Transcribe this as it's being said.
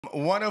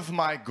One of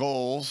my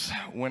goals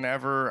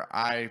whenever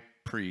I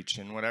preach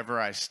and whenever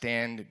I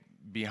stand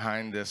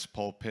behind this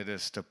pulpit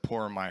is to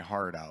pour my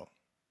heart out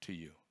to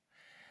you.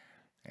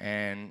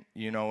 And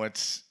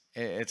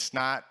it's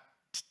not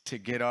to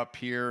get up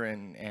here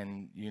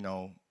and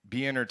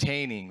be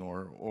entertaining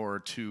or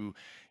to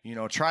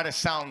try to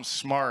sound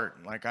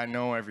smart like I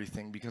know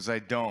everything, because I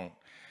don't.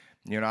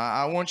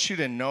 I want you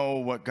to know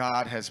what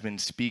God has been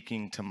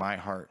speaking to my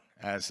heart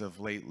as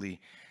of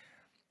lately,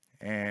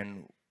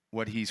 and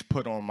what he's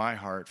put on my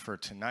heart for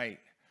tonight.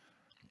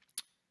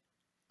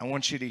 I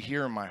want you to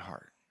hear my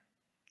heart.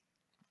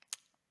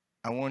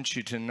 I want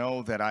you to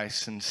know that I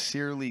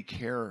sincerely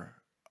care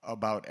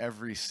about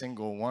every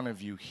single one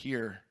of you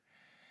here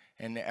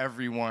and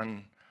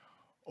everyone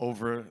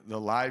over the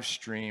live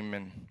stream.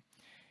 And,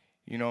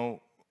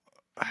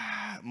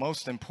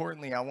 most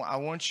importantly, I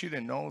want you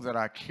to know that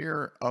I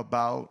care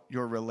about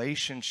your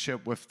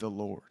relationship with the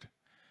Lord.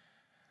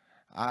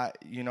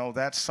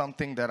 That's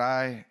something that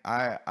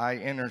I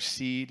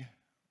intercede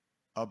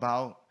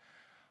about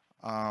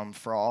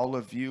for all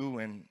of you.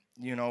 And,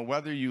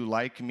 whether you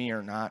like me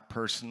or not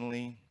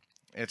personally,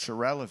 it's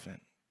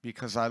irrelevant,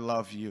 because I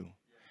love you.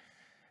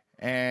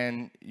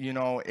 And,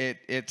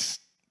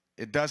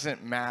 it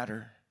doesn't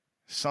matter.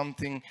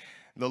 Something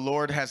the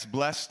Lord has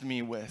blessed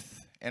me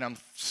with, and I'm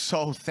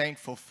so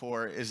thankful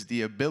for, is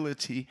the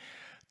ability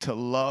to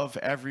love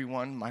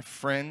everyone, my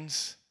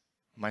friends,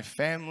 my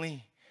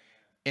family,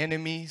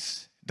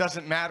 enemies.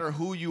 Doesn't matter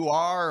who you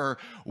are or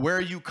where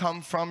you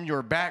come from,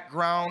 your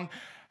background,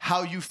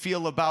 how you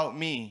feel about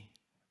me.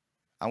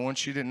 I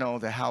want you to know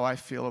that how I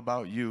feel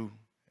about you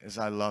is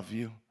I love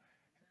you,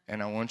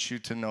 and I want you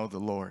to know the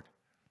Lord.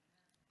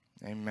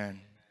 Amen.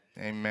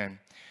 Amen.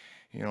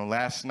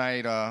 Last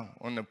night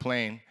on the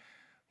plane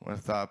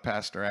with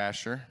Pastor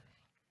Asher,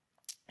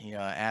 he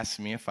asked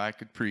me if I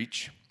could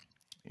preach,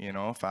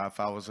 if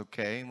I was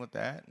okay with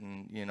that.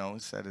 And, he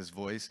said his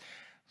voice.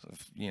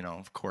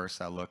 Of course,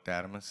 I looked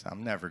at him and said,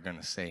 I'm never going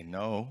to say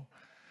no.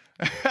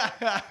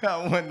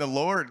 When the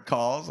Lord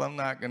calls, I'm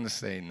not going to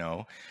say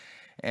no.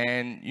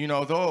 And,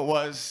 though it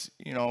was,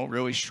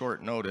 really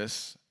short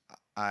notice,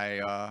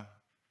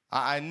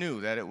 I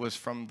knew that it was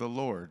from the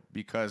Lord,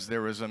 because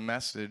there was a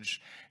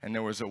message and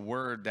there was a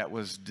word that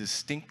was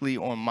distinctly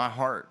on my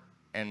heart.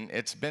 And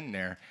it's been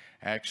there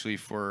actually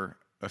for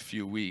a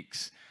few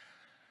weeks.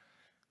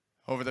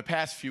 Over the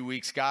past few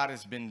weeks, God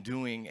has been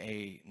doing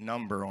a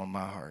number on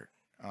my heart.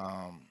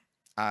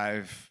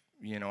 I've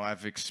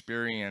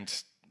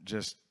experienced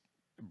just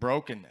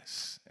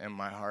brokenness in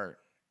my heart.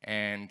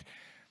 And,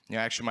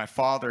 actually my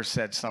father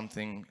said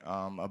something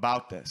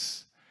about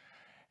this.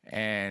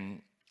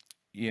 And,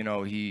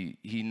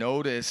 he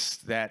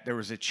noticed that there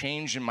was a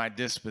change in my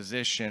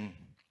disposition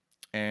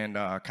and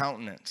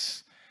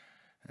countenance.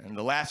 And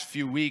the last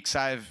few weeks,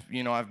 I've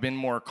been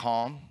more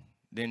calm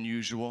than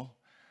usual.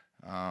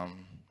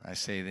 I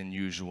say than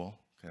usual,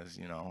 because,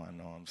 I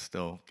know I'm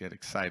still get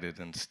excited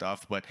and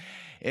stuff, but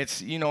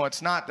it's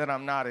not that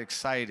I'm not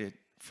excited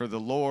for the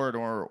Lord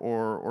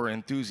or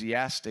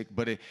enthusiastic,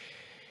 but it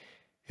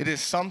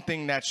is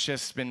something that's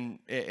just been,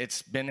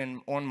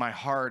 on my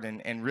heart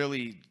and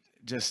really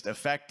just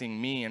affecting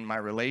me and my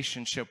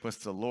relationship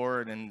with the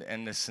Lord,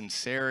 and the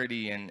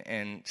sincerity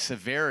and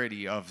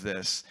severity of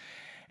this.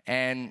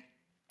 And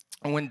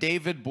when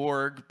David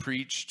Borg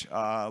preached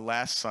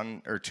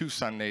two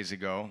Sundays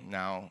ago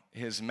now,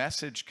 his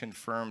message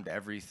confirmed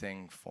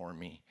everything for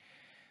me.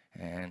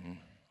 And,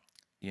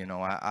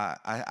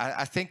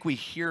 I think we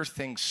hear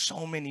things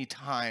so many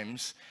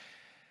times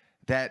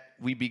that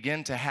we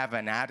begin to have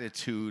an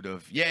attitude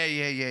of,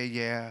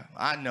 yeah,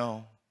 I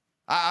know.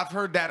 I've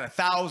heard that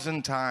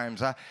 1,000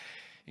 times. I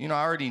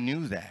already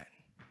knew that.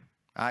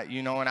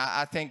 And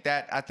I think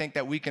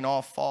that we can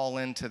all fall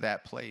into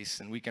that place,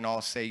 and we can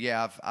all say,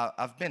 yeah,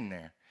 I've been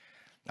there.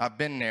 I've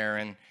been there.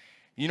 And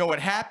what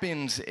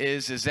happens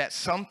is that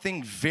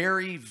something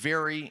very,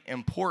 very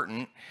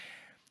important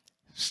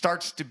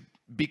starts to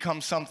become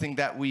something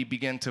that we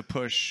begin to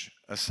push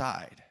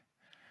aside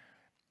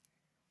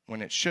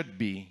when it should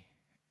be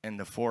in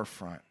the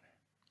forefront.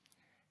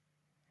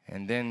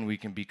 And then we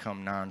can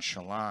become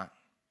nonchalant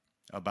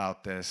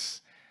about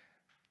this.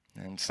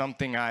 And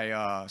something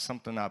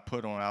I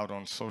put out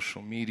on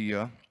social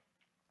media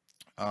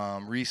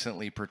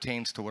recently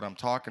pertains to what I'm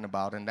talking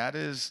about, and that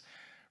is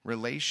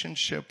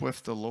relationship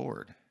with the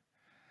Lord.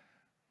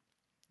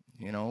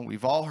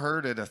 We've all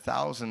heard it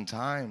 1,000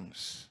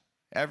 times.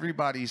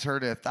 Everybody's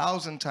heard it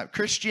 1,000 times.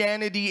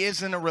 Christianity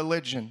isn't a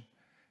religion.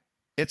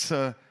 It's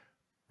a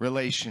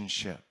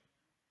relationship.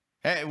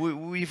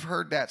 We've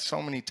heard that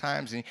so many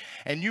times.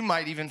 And you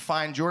might even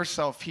find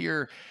yourself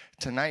here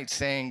tonight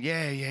saying,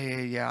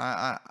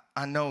 yeah,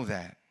 I know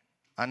that.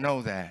 I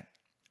know that.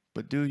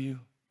 But do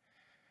you?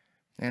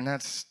 And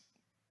that's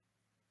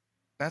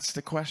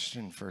the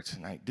question for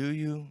tonight. Do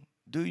you?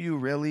 Do you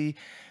really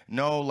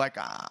know? Like,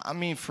 I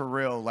mean, for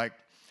real, like,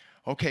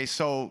 okay,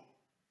 so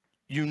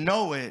you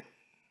know it,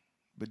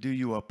 but do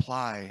you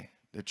apply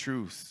the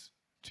truth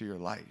to your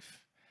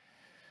life?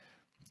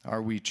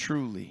 Are we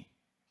truly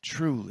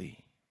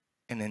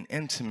in an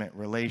intimate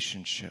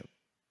relationship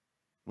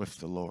with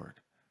the Lord?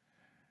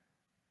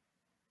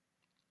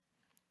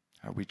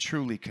 Are we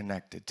truly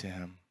connected to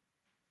him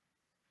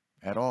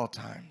at all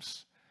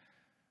times?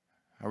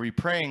 Are we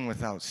praying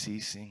without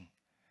ceasing?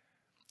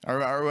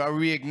 Are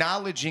we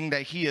acknowledging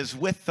that he is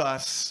with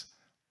us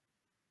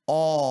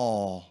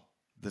all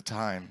the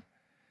time?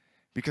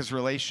 Because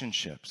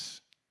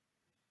relationships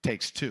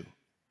takes two.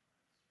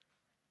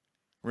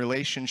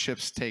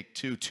 Relationships take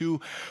two. Two,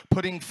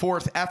 putting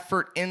forth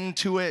effort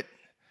into it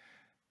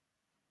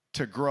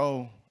to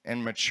grow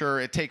and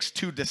mature. It takes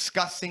two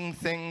discussing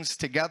things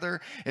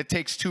together. It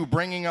takes two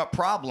bringing up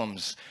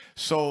problems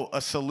so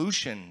a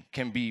solution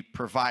can be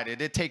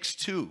provided. It takes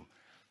two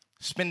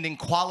spending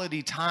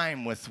quality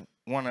time with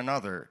one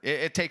another.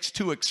 It takes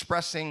two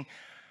expressing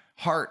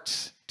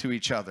hearts to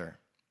each other.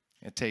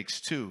 It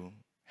takes two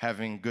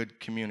having good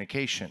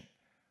communication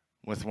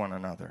with one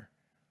another.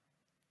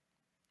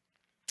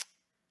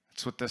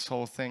 That's what this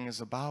whole thing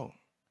is about.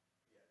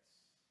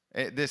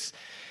 This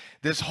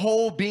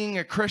whole being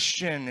a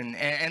Christian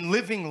and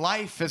living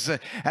life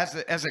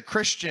as a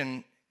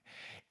Christian,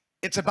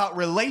 it's about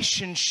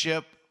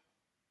relationship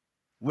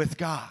with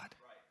God,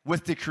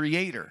 with the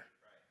Creator.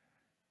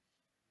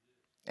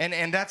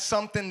 And that's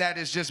something that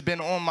has just been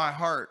on my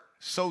heart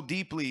so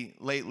deeply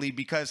lately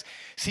because,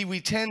 see, we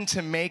tend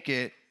to make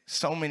it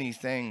so many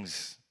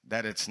things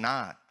that it's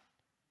not.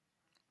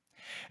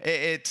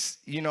 It's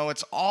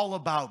all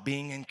about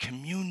being in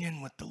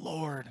communion with the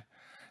Lord.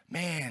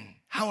 Man,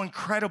 how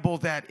incredible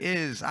that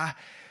is.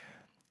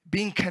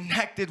 Being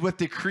connected with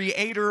the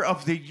Creator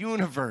of the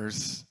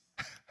universe.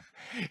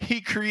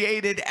 He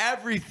created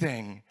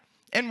everything.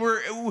 And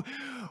I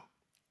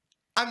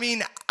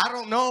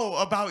don't know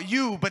about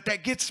you, but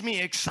that gets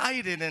me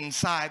excited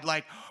inside.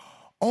 Like,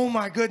 oh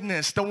my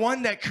goodness, the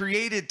one that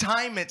created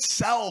time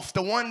itself,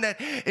 the one that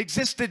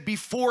existed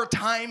before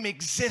time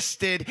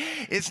existed,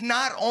 is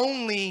not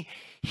only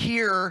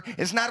here,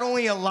 is not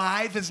only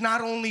alive, is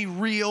not only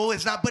real,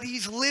 but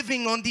he's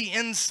living on the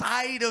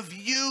inside of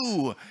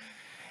you.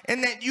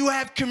 And that you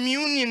have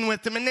communion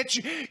with him, and that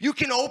you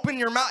can open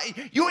your mouth.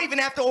 You don't even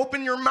have to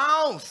open your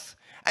mouth.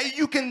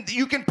 You can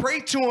pray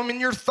to him in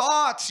your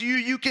thoughts.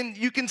 You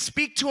can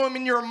speak to him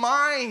in your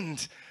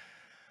mind.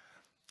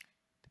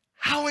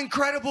 How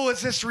incredible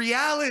is this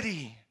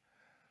reality?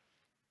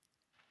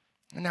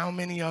 And how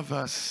many of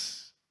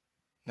us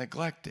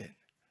neglect it?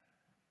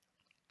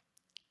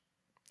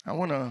 I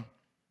want to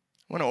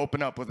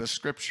open up with a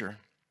scripture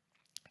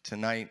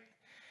tonight.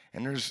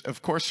 And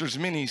there's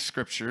many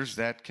scriptures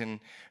that can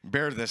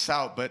bear this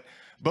out, but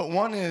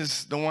one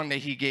is the one that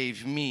he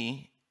gave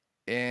me.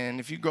 And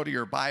if you go to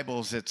your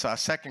Bibles, it's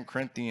 2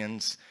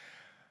 Corinthians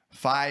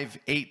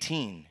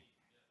 5:18.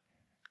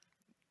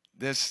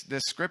 This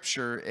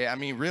scripture,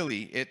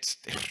 really, it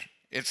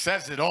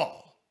says it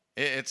all.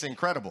 It's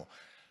incredible.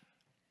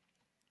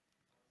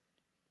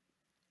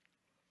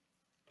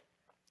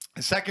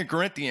 2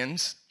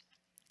 Corinthians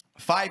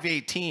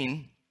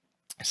 5:18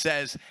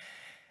 says,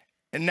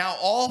 "And now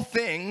all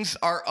things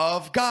are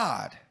of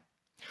God,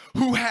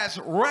 who has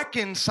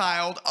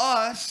reconciled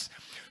us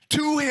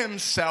to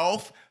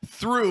himself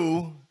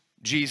through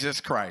Jesus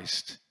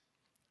Christ,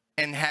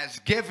 and has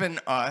given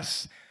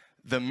us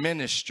the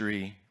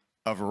ministry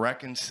of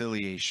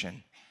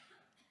reconciliation."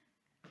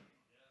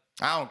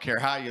 I don't care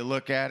how you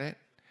look at it,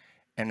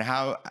 and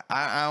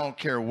I don't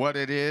care what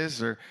it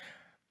is, or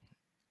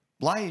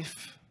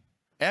life,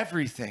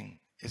 everything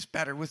is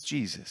better with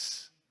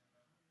Jesus.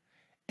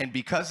 And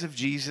because of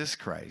Jesus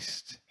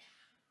Christ,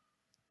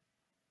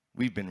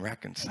 we've been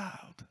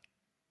reconciled.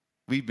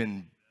 We've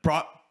been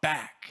brought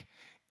back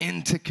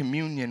into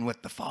communion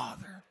with the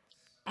Father.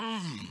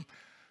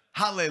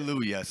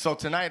 Hallelujah. So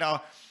tonight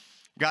I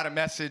got a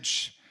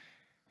message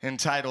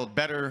entitled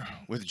Better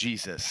with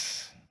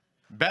Jesus.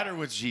 Better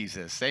with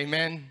Jesus.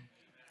 Amen.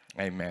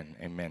 Amen.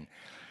 Amen.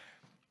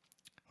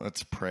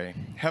 Let's pray.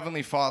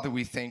 Heavenly Father,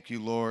 we thank you,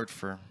 Lord,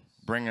 for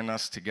bringing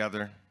us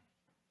together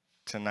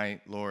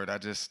tonight, Lord.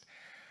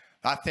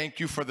 I thank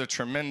you for the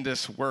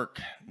tremendous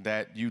work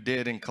that you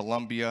did in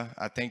Colombia.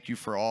 I thank you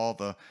for all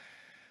the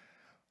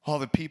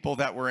people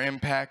that were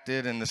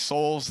impacted and the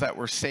souls that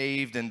were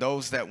saved and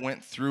those that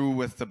went through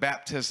with the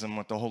baptism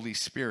with the Holy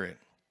Spirit.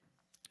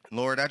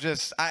 Lord, I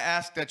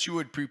ask that you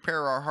would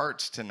prepare our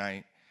hearts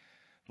tonight,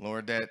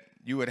 Lord, that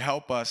you would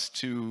help us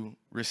to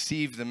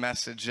receive the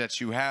message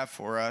that you have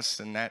for us,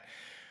 and that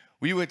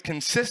we would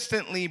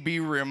consistently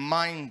be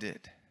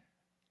reminded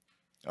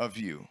of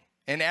you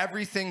in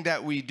everything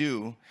that we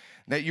do,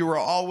 that you are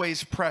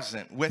always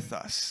present with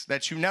us,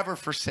 that you never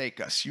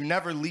forsake us, you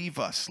never leave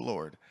us,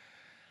 Lord.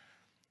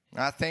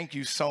 I thank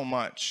you so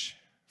much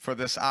for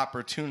this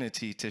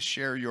opportunity to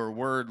share your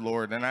word,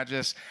 Lord. And I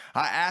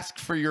ask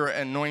for your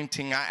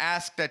anointing. I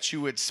ask that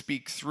you would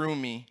speak through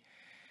me.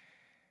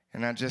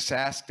 And I just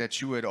ask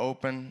that you would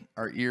open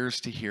our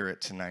ears to hear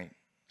it tonight.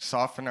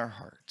 Soften our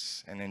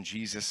hearts. And in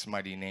Jesus'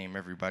 mighty name,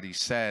 everybody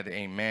said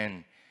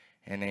amen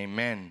and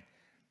amen.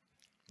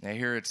 Now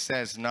here it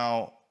says,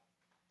 now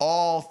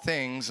all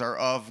things are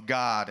of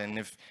God.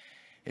 And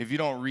if you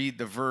don't read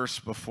the verse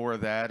before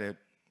that, it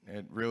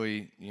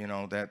really,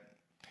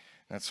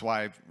 that's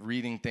why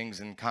reading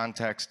things in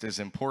context is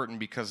important,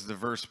 because the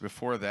verse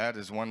before that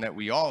is one that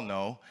we all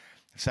know,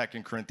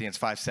 2 Corinthians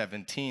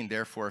 5:17.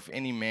 Therefore, if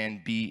any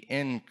man be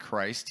in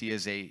Christ, he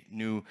is a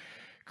new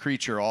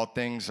creature. All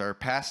things are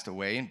passed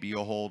away, and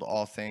behold,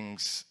 all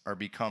things are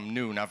become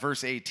new. Now,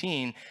 verse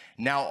 18,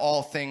 now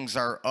all things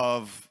are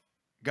of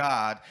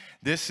God.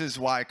 This is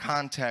why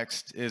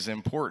context is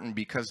important,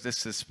 because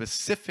this is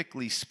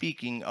specifically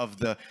speaking of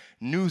the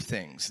new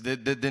things,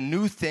 the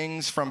new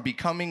things from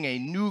becoming a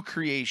new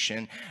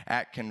creation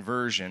at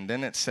conversion.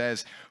 Then it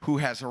says, who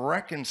has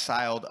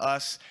reconciled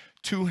us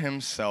to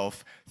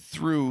himself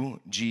through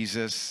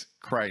Jesus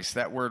Christ.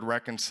 That word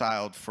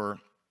reconciled, for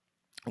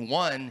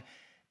one,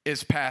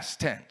 is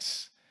past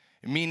tense,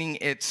 meaning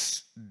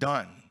it's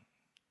done.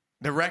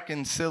 The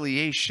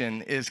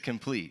reconciliation is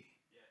complete.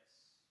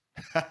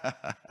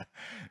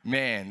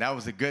 Man, that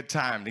was a good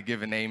time to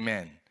give an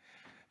amen.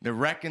 The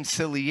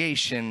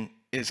reconciliation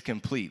is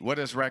complete. What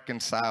does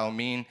reconcile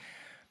mean?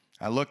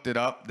 I looked it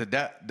up.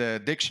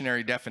 The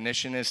dictionary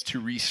definition is to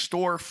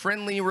restore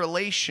friendly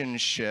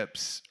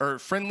relationships or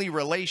friendly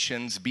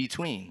relations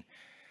between.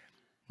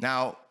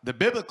 Now, the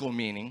biblical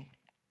meaning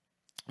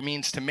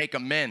means to make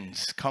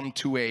amends, come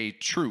to a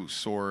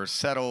truce, or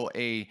settle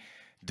a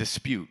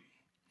dispute.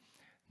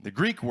 The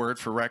Greek word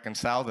for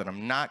reconcile, that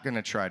I'm not going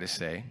to try to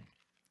say,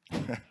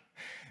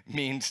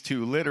 means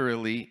to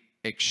literally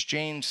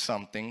exchange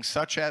something,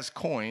 such as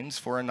coins,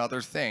 for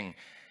another thing.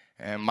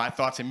 And my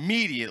thoughts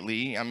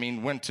immediately,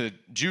 went to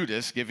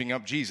Judas giving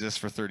up Jesus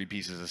for 30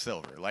 pieces of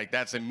silver. Like,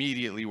 that's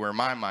immediately where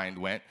my mind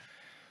went.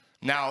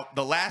 Now,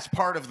 the last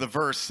part of the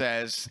verse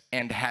says,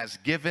 and has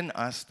given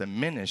us the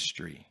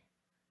ministry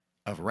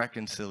of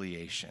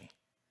reconciliation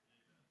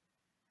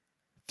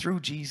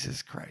through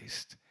Jesus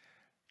Christ.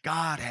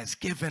 God has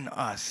given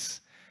us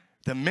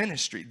the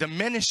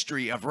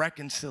ministry of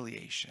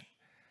reconciliation.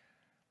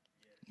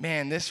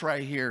 Man, this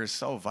right here is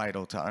so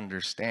vital to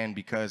understand,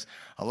 because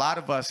a lot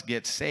of us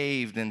get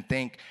saved and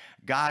think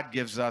God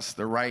gives us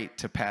the right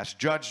to pass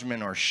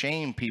judgment or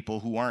shame people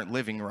who aren't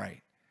living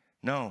right.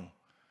 No,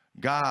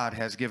 God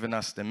has given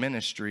us the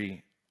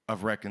ministry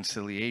of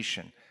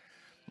reconciliation.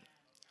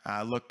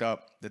 I looked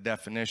up the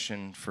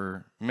definition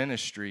for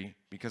ministry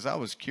because I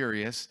was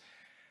curious,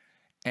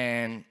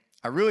 and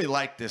I really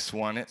like this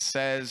one. It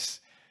says,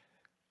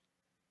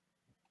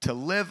 to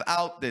live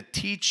out the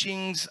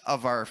teachings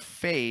of our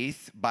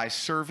faith by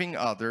serving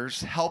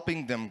others,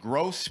 helping them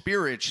grow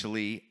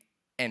spiritually,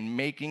 and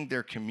making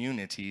their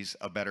communities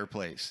a better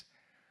place.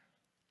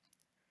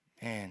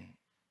 And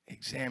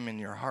examine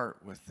your heart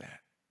with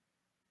that.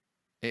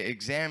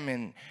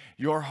 Examine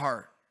your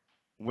heart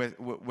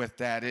with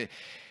that.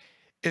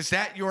 Is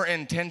that your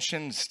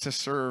intentions to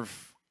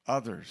serve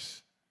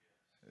others?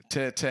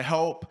 To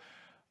help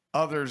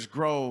others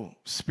grow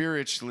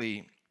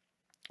spiritually?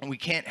 We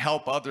can't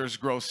help others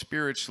grow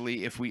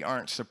spiritually if we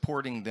aren't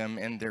supporting them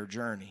in their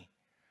journey.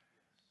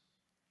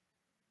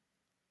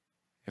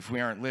 If we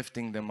aren't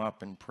lifting them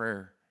up in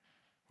prayer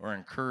or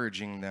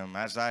encouraging them.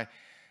 As I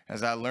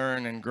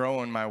learn and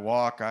grow in my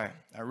walk, I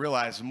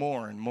realize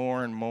more and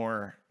more and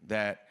more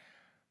that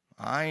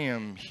I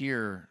am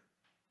here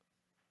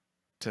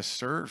to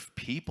serve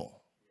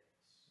people.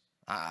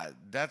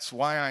 That's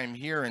why I'm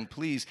here, and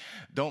please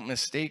don't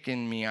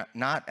mistaken me,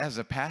 not as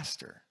a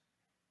pastor.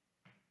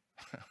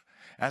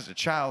 As a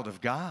child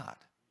of God,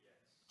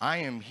 I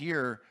am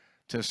here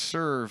to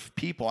serve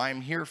people.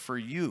 I'm here for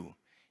you,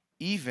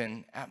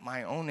 even at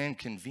my own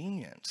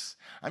inconvenience.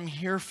 I'm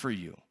here for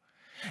you.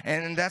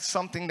 And that's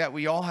something that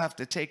we all have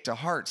to take to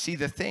heart. See,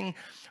 the thing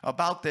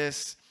about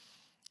this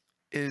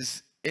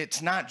is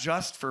it's not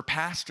just for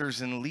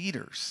pastors and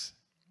leaders.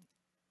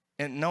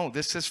 And no,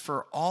 this is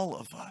for all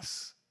of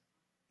us.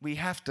 We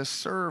have to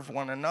serve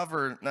one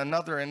another,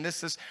 and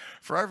this is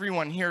for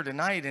everyone here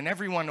tonight and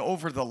everyone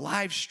over the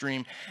live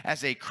stream.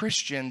 As a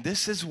Christian,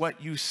 this is what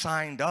you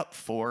signed up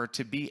for,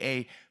 to be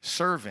a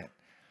servant.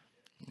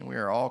 And we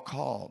are all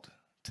called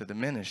to the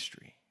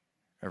ministry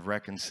of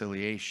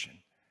reconciliation,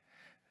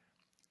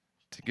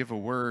 to give a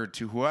word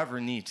to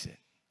whoever needs it,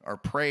 or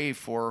pray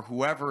for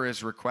whoever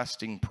is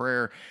requesting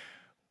prayer.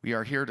 We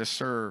are here to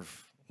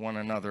serve one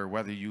another,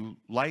 whether you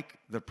like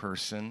the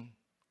person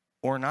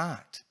or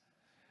not.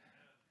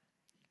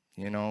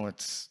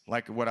 It's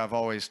like what I've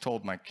always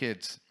told my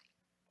kids.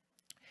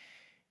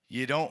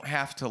 You don't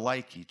have to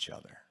like each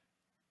other.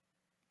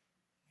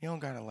 You don't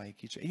got to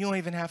like each other. You don't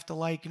even have to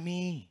like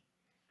me.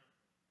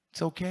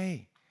 It's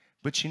okay.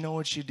 But you know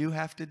what you do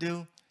have to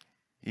do?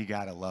 You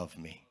got to love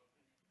me.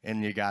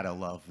 And you got to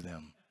love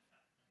them.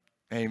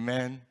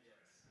 Amen.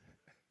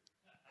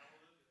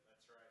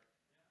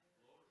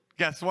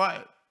 Guess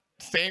what?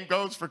 Same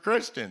goes for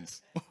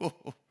Christians.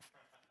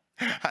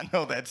 I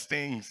know that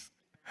stings.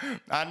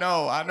 I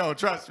know.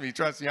 Trust me.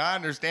 I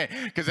understand.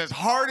 Because as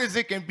hard as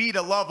it can be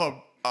to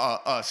love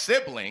a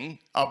sibling,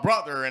 a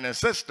brother and a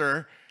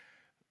sister,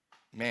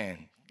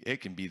 man, it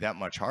can be that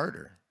much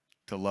harder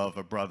to love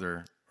a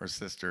brother or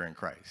sister in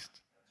Christ.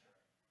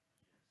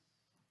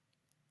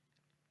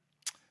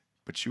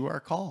 but you are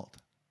called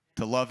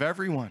to love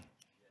everyone,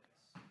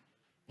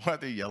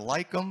 whether you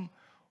like them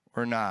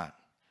or not.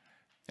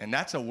 And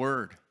that's a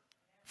word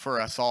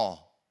for us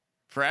all,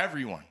 for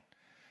everyone.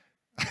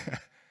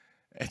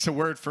 It's a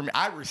word for me.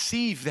 I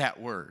receive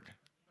that word.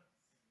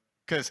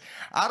 Because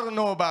I don't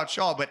know about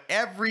y'all, but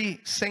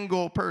every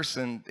single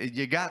person,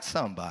 you got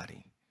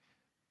somebody.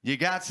 You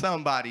got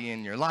somebody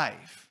in your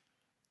life.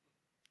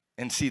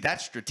 And see,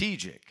 that's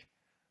strategic.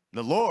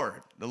 The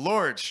Lord,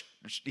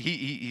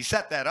 he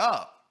set that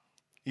up.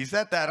 He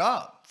set that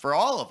up for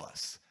all of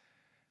us.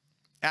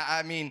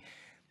 I mean,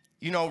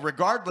 you know,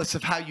 regardless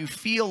of how you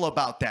feel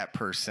about that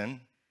person,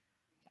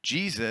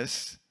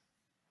 Jesus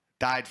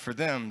died for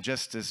them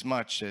just as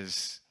much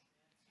as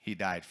he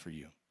died for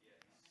you.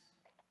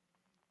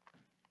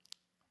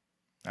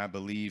 I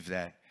believe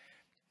that,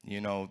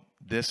 you know,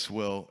 this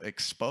will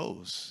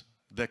expose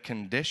the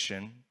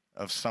condition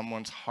of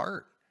someone's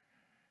heart.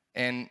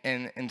 And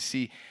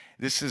see,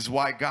 this is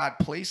why God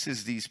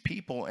places these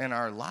people in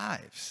our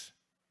lives.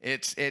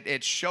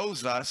 It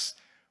shows us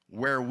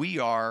where we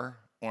are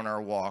on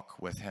our walk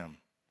with him.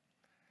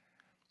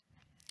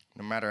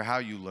 No matter how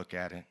you look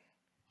at it,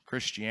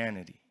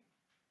 Christianity,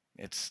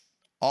 it's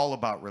all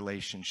about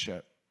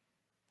relationship.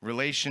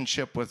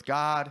 Relationship with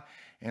God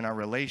and our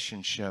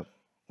relationship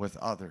with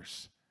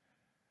others.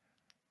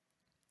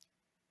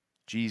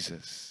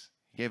 Jesus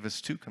gave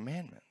us 2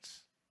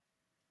 commandments.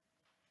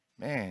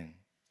 Man,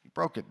 he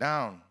broke it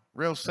down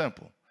real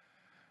simple.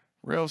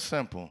 Real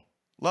simple.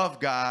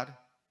 Love God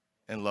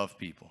and love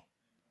people.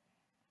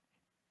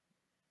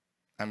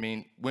 I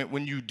mean,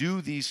 when you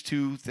do these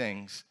 2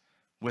 things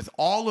with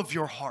all of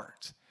your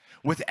heart,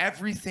 with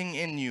everything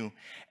in you,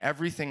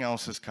 everything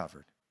else is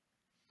covered.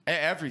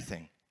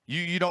 Everything.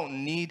 You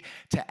don't need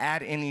to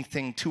add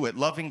anything to it.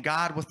 Loving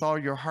God with all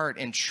your heart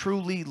and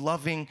truly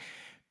loving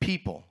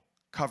people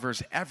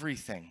covers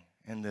everything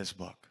in this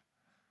book.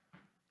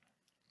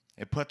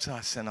 It puts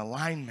us in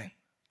alignment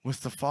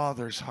with the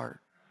Father's heart.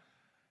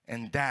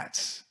 And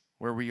that's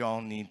where we all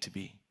need to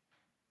be.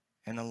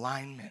 In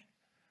alignment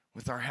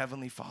with our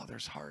Heavenly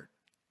Father's heart.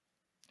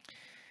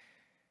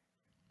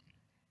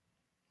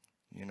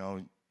 You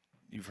know,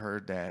 you've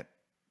heard that.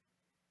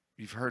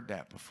 You've heard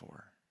that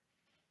before.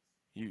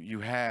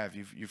 You've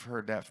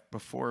heard that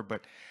before,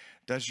 but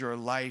does your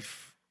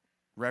life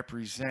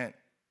represent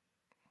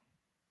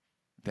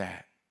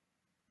that?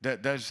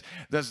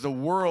 Does the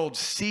world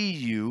see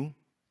you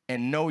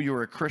and know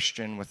you're a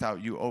Christian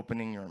without you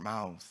opening your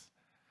mouth?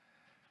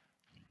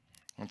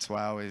 That's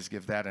why I always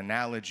give that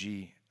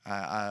analogy.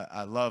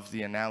 I love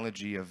the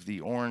analogy of the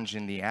orange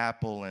and the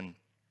apple. And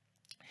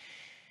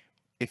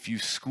if you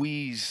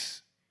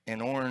squeeze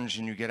an orange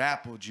and you get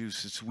apple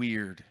juice, it's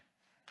weird.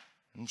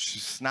 It's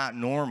just not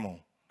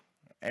normal.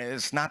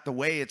 It's not the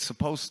way it's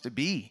supposed to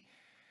be.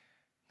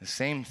 The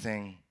same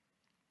thing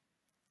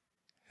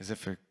as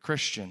if a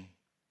Christian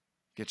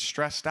gets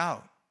stressed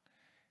out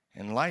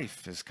and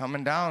life is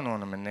coming down on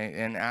them,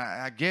 and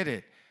I get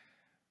it.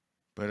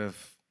 But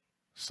if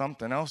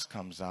something else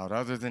comes out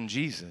other than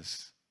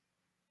Jesus,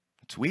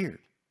 it's weird.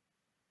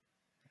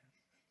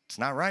 It's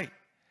not right.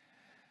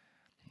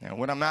 Now,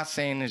 what I'm not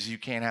saying is you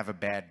can't have a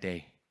bad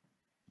day,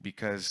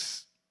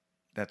 because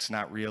that's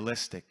not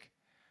realistic.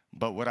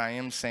 But what I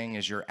am saying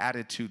is your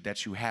attitude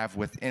that you have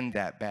within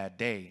that bad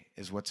day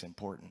is what's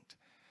important.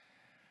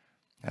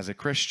 As a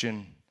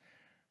Christian,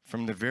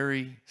 from the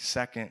very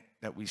second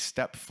that we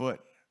step foot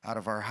out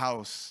of our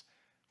house,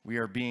 we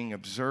are being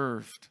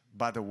observed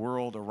by the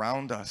world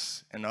around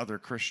us and other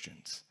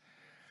Christians.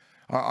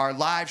 Our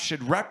lives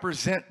should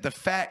represent the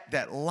fact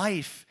that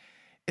life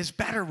is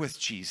better with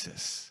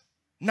Jesus,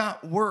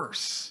 not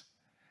worse.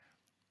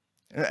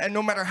 And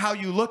no matter how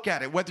you look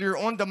at it, whether you're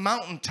on the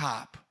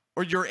mountaintop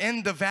or you're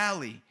in the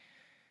valley,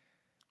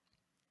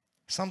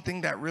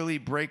 something that really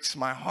breaks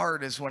my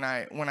heart is when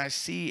I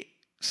see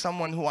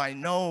someone who I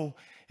know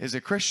is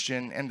a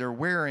Christian and they're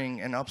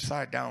wearing an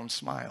upside down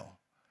smile.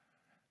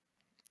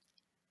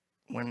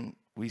 When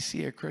we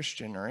see a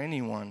Christian or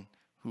anyone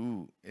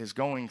who is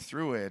going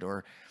through it,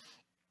 or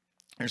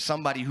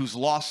somebody who's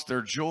lost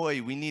their joy,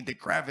 we need to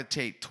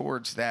gravitate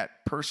towards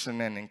that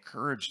person and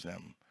encourage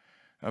them.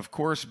 Of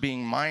course,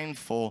 being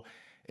mindful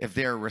if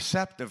they're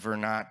receptive or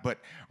not, but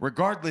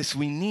regardless,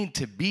 we need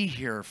to be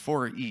here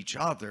for each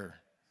other.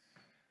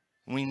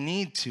 We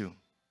need to.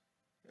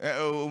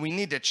 We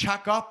need to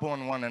check up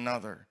on one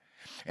another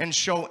and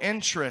show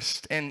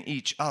interest in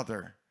each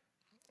other.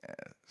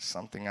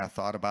 Something I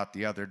thought about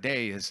the other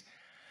day is,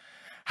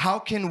 how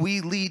can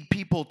we lead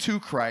people to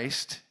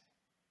Christ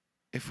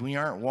if we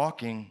aren't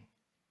walking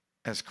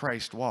as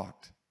Christ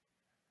walked?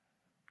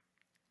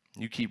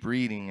 You keep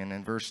reading, and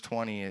in verse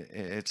 20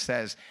 it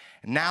says,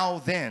 now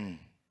then,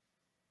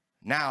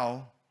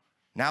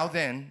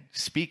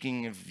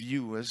 speaking of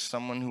you as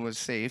someone who is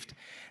saved,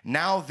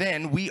 now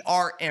then we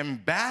are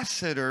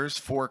ambassadors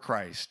for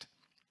Christ,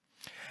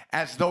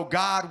 as though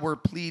God were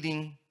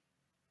pleading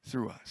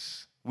through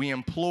us. We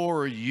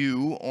implore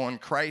you on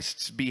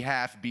Christ's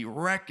behalf, be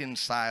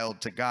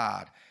reconciled to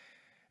God.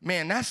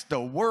 Man, that's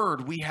the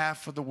word we have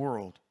for the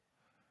world.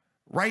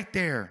 Right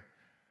there.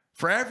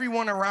 For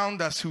everyone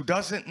around us who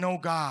doesn't know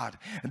God,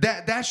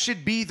 that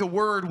should be the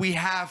word we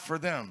have for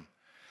them.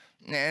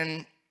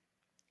 And,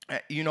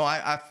 you know,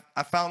 I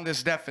found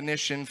this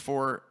definition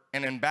for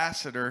an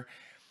ambassador.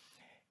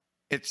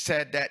 It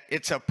said that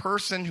it's a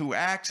person who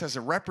acts as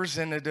a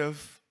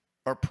representative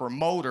or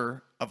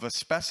promoter of a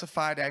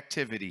specified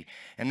activity.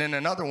 And then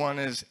another one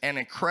is an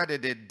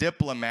accredited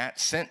diplomat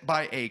sent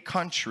by a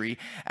country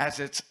as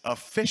its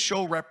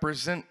official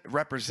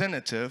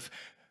representative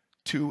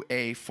to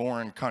a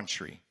foreign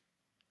country.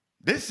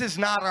 This is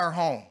not our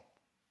home.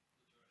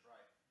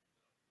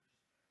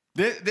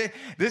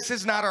 This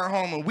is not our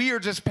home, and we are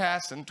just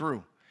passing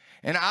through.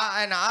 And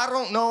I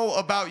don't know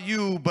about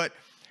you, but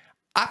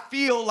I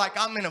feel like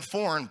I'm in a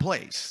foreign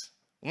place.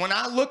 When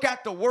I look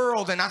at the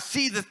world and I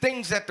see the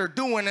things that they're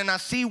doing, and I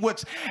see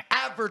what's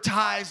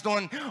advertised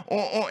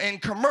in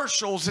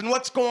commercials and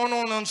what's going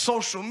on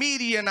social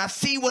media, and I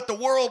see what the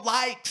world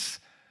likes,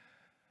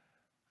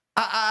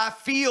 I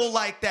feel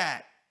like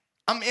that.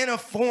 I'm in a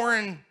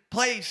foreign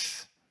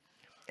place.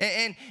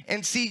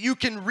 And see, you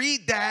can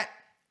read that.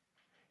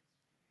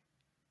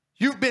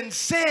 You've been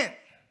sent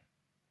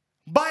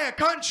by a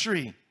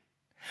country,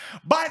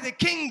 by the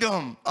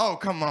kingdom. Oh,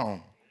 come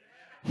on.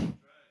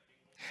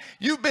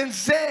 You've been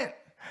sent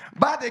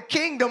by the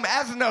kingdom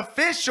as an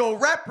official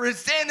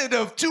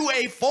representative to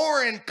a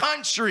foreign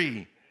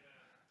country.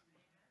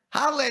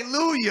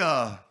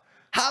 Hallelujah.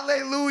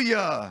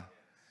 Hallelujah.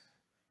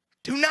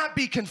 Do not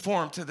be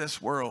conformed to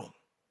this world,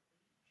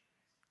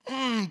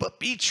 but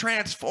be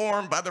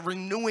transformed by the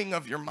renewing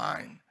of your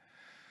mind.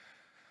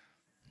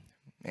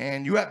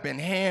 And you have been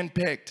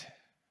handpicked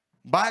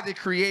by the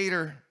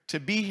Creator to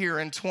be here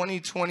in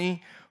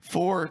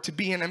 2024, to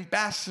be an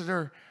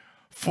ambassador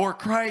for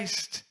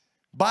Christ,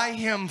 by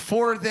Him,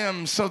 for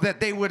them, so that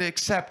they would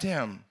accept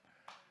Him.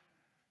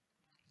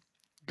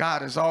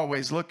 God is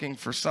always looking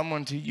for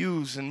someone to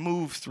use and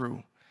move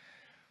through.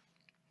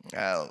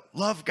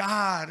 Love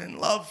God and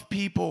love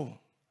people.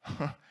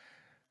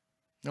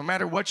 No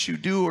matter what you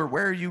do or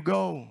where you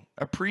go,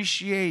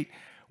 appreciate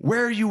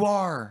where you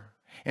are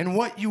and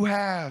what you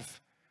have.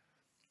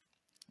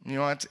 You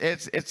know,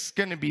 it's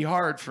going to be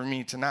hard for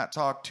me to not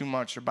talk too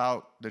much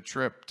about the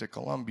trip to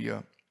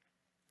Colombia.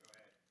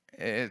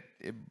 He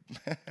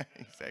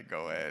said,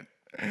 go ahead.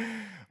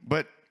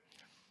 But,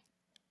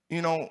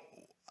 you know,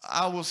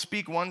 I will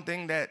speak one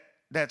thing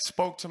that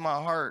spoke to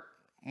my heart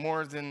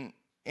more than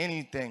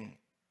anything.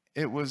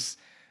 It was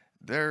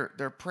their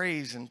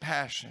praise and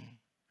passion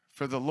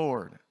for the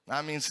Lord.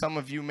 I mean, some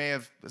of you may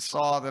have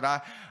saw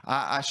that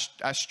I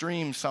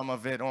streamed some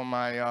of it on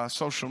my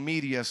social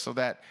media so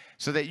that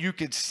you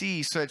could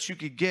see, so that you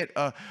could get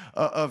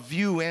a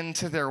view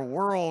into their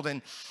world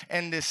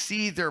and to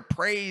see their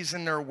praise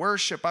and their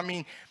worship. I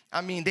mean,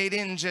 they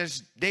didn't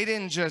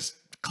just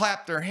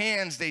clap their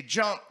hands. They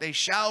jumped, they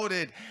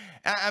shouted.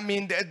 I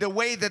mean, the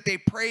way that they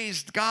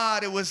praised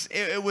God, it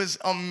was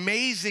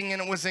amazing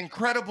and it was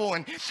incredible.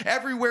 And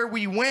everywhere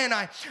we went,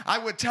 I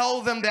would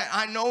tell them that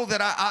I know that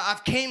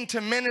I've came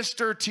to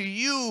minister to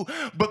you,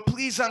 but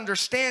please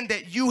understand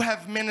that you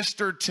have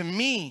ministered to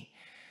me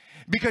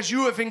because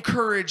you have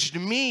encouraged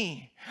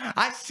me.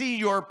 I see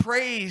your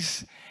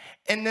praise.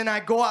 And then I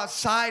go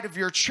outside of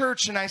your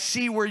church and I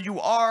see where you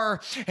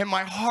are, and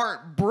my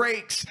heart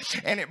breaks,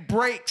 and it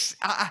breaks.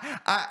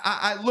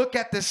 I look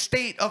at the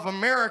state of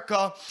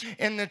America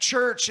in the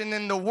church and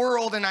in the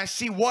world, and I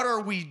see, what are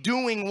we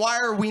doing? Why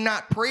are we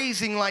not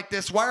praising like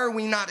this? Why are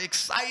we not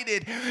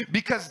excited?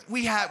 Because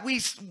we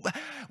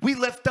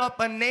lift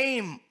up a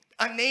name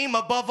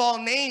above all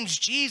names,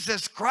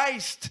 Jesus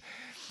Christ.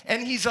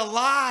 And He's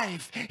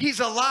alive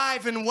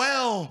and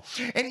well,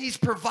 and He's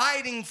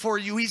providing for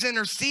you. He's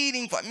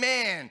interceding for,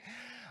 man,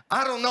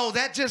 I don't know,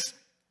 that just,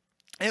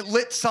 it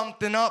lit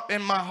something up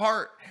in my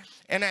heart.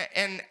 And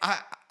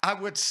I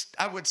would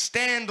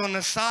stand on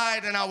the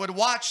side and I would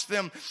watch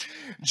them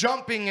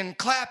jumping and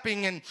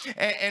clapping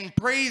and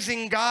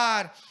praising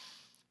God.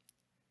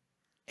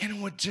 And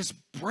it would just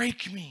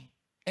break me,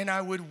 and I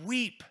would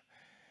weep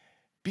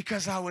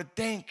because I would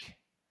think,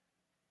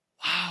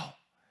 wow,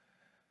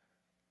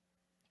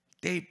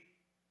 they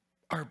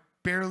are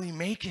barely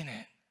making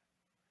it.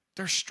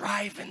 They're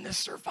striving to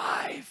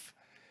survive.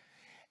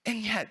 And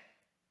yet,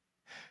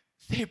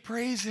 they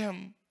praise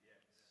Him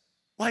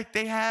like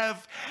they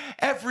have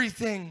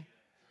everything.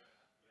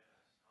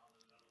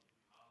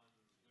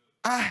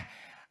 I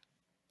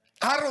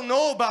don't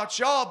know about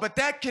y'all, but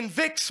that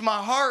convicts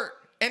my heart.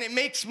 And it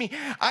makes me,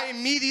 I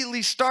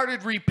immediately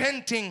started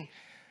repenting.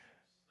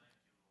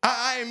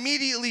 I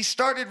immediately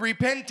started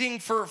repenting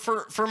for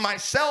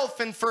myself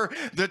and for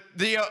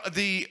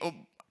the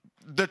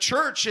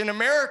church in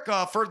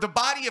America, for the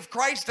body of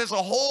Christ as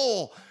a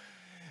whole,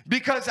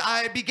 because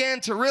I began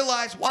to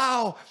realize,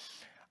 wow,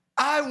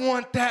 I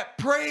want that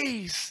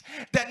praise,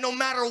 that no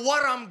matter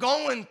what I'm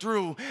going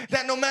through,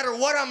 that no matter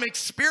what I'm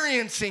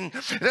experiencing,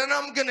 that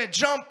I'm going to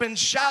jump and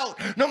shout,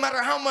 no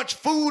matter how much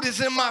food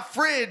is in my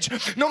fridge,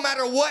 no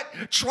matter what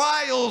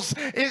trials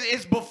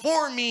is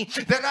before me,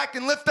 that I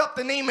can lift up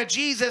the name of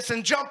Jesus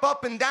and jump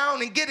up and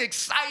down and get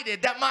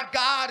excited that my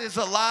God is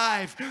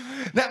alive,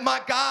 that my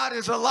God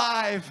is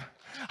alive.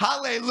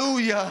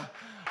 Hallelujah,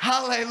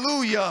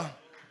 hallelujah,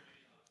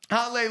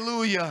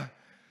 hallelujah.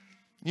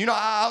 You know,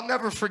 I'll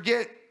never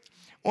forget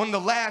on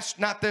the last,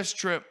 not this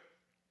trip,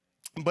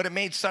 but it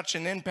made such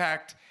an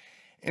impact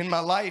in my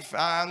life.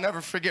 I'll never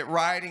forget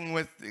riding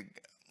with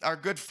our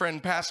good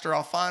friend, Pastor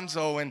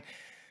Alfonso.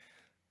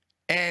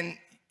 And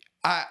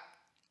I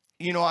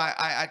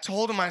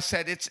told him, I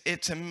said,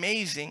 it's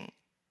amazing.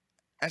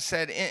 I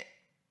said,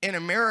 in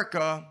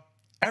America,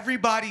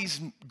 everybody's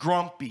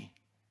grumpy.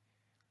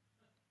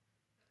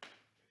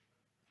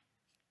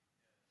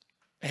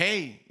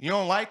 Hey, you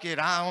don't like it?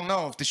 I don't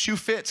know. If the shoe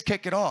fits,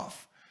 kick it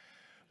off.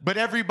 But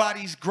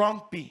everybody's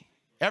grumpy.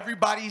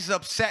 Everybody's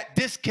upset,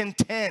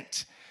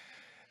 discontent,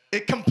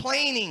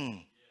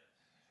 complaining.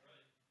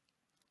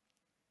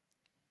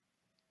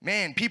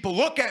 Man, people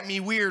look at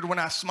me weird when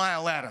I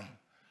smile at them.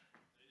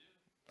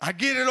 I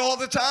get it all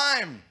the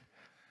time.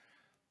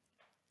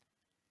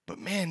 But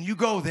man, you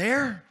go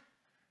there?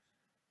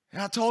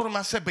 And I told him,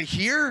 I said, but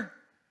here,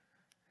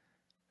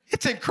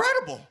 it's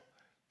incredible.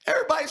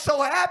 Everybody's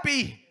so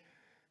happy.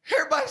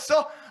 Everybody's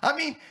so,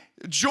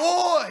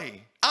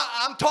 joy.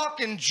 I'm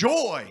talking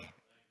joy.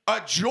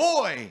 A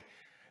joy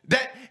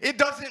that it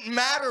doesn't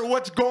matter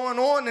what's going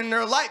on in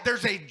their life.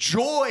 There's a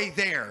joy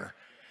there.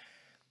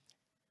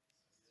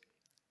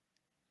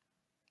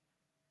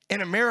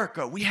 In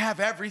America, we have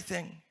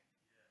everything.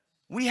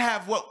 We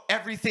have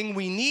everything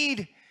we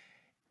need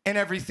and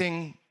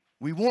everything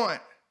we want.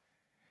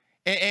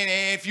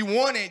 And if you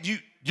want it,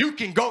 you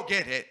can go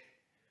get it.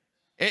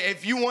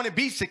 If you want to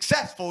be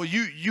successful,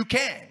 you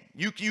can.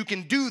 You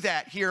can do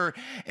that here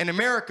in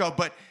America,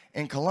 but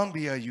in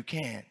Colombia, you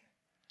can't.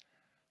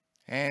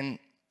 And,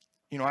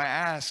 I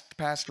asked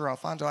Pastor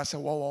Alfonso, I said,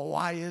 well,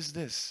 why is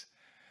this?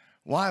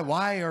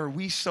 Why are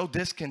we so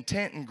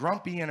discontent and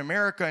grumpy in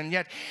America,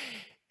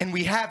 and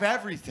we have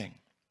everything?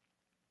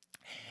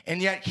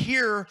 And yet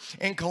here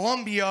in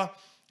Colombia,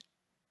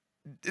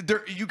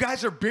 you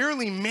guys are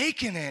barely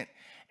making it,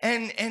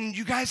 and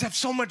you guys have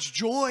so much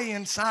joy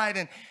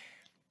inside.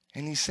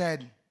 And he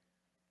said,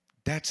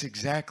 that's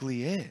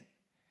exactly it.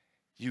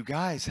 You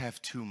guys have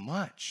too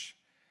much,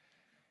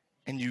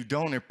 and you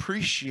don't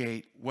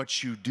appreciate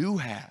what you do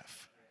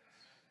have.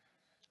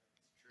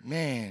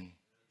 Man,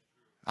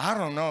 I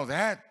don't know.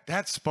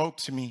 That spoke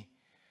to me.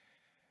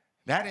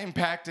 That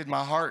impacted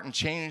my heart and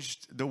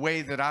changed the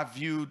way that I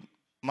viewed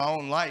my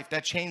own life.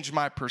 That changed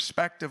my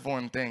perspective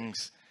on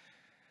things.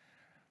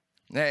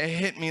 It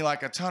hit me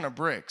like a ton of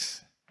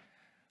bricks.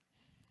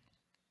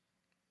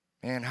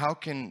 Man, how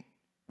can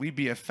we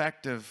be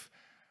effective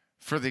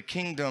for the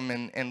kingdom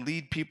and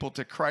lead people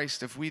to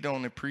Christ if we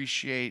don't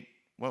appreciate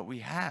what we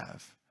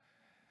have?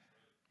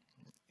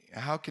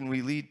 How can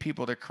we lead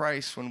people to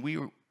Christ when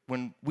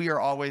we are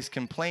always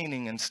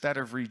complaining instead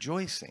of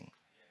rejoicing?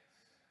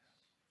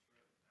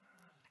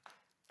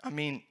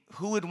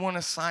 Who would want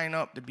to sign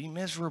up to be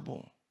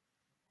miserable?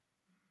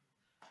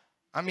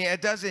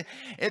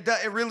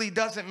 It really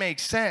doesn't make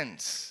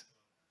sense.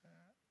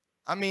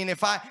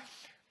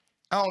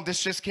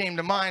 This just came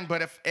to mind,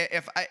 but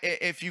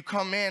if you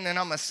come in and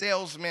I'm a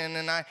salesman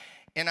and I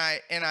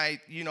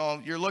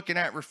you're looking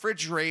at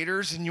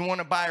refrigerators and you want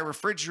to buy a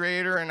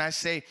refrigerator, and I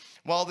say,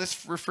 well,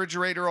 this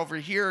refrigerator over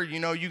here, you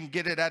can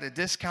get it at a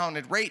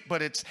discounted rate,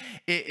 but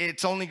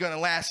it's only going to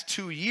last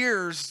 2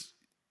 years.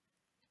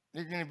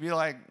 You're going to be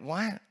like,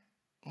 what?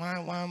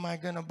 Why am I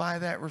going to buy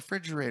that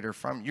refrigerator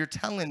from? You're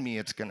telling me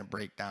it's going to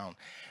break down.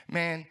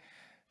 Man,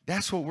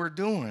 that's what we're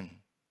doing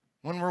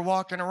when we're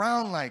walking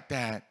around like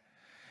that.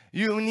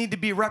 You need to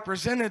be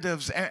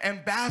representatives,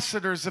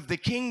 ambassadors of the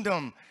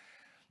kingdom.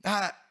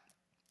 I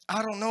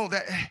don't know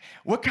that.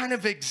 What kind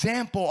of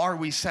example are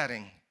we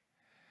setting?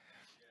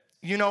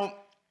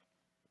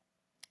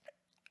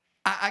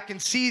 I can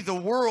see the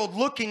world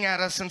looking at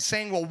us and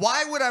saying, well,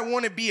 why would I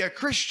want to be a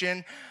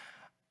Christian?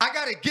 I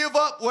got to give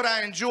up what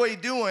I enjoy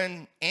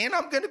doing, and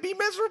I'm going to be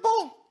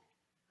miserable.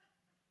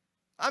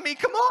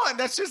 Come on.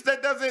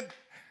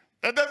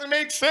 That doesn't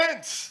make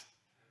sense.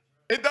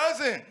 It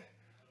doesn't.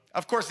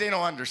 Of course, they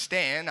don't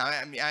understand.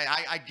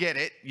 I get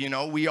it.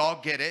 We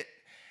all get it.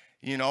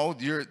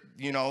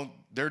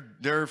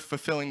 They're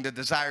fulfilling the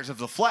desires of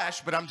the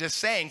flesh, but I'm just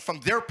saying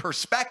from their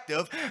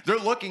perspective, they're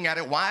looking at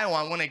it. Why do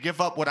I want to give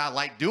up what I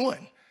like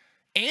doing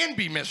and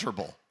be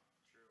miserable?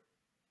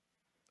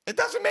 It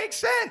doesn't make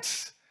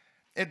sense.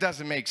 It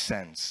doesn't make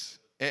sense.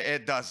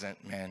 It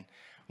doesn't, man.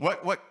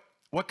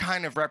 What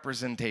kind of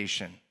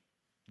representation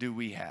do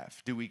we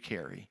have? Do we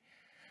carry?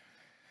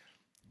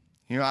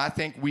 I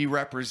think we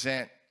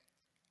represent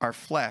our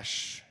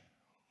flesh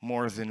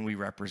more than we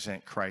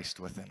represent Christ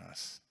within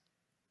us.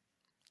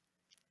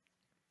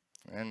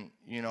 And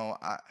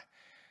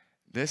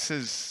this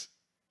is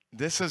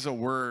a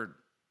word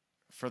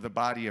for the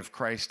body of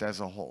Christ as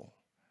a whole.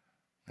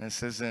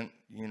 This isn't,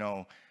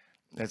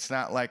 it's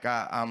not like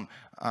I'm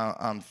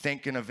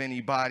thinking of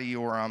anybody,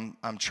 or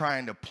I'm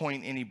trying to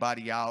point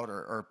anybody out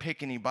or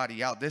pick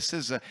anybody out. This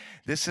is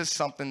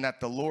something that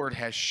the Lord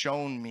has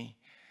shown me.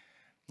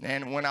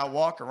 And when I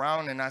walk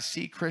around and I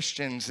see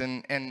Christians,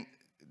 and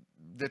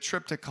the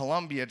trip to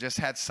Colombia just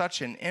had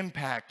such an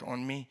impact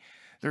on me.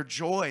 Their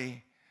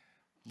joy,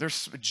 their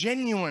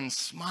genuine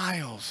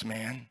smiles,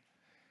 man.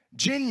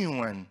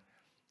 Genuine.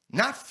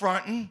 Not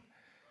fronting.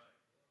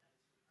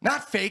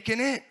 Not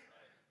faking it.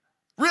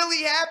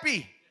 Really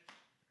happy.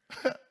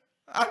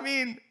 I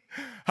mean,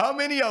 how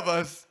many of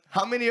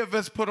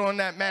us put on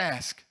that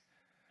mask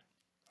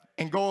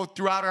and go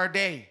throughout our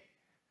day?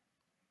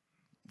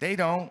 They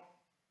don't.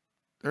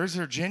 Theirs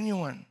are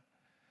genuine.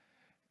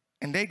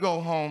 And they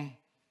go home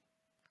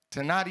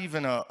to not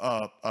even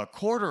a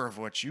quarter of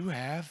what you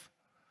have.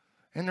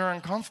 And they're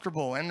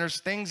uncomfortable. And there's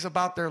things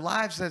about their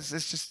lives that's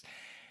just,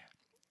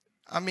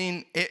 I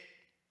mean,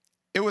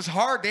 it was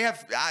hard. They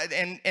have,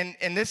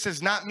 and this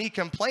is not me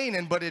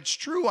complaining, but it's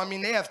true. I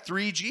mean, they have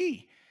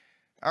 3G.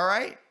 All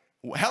right?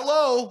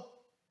 Hello,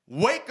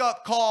 wake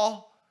up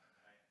call.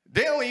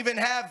 They don't even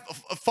have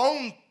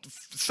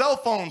cell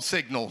phone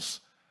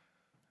signals.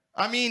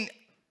 I mean,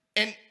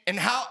 and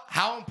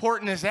how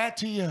important is that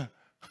to you?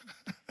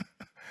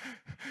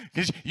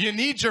 Because you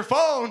need your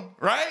phone,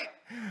 right?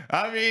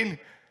 I mean,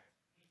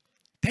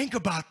 think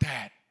about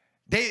that.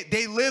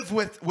 They live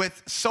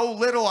with so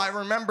little. I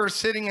remember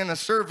sitting in a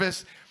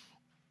service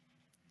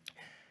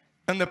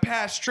on the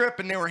past trip,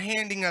 and they were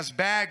handing us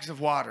bags of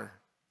water.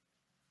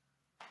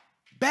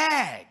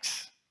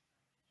 Bags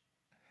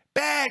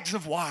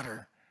of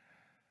water.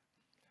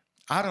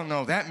 I don't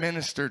know. That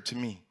ministered to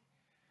me.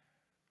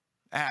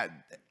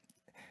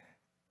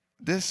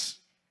 This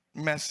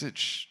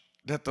message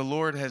that the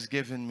Lord has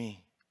given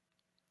me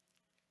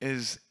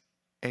is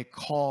a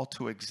call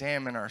to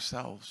examine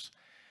ourselves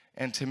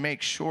and to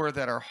make sure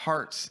that our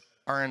hearts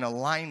are in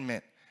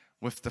alignment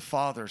with the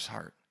Father's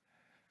heart.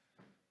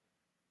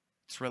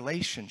 It's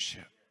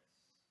relationship.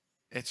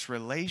 It's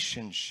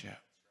relationship.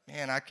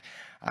 Man,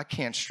 I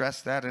can't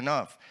stress that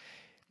enough.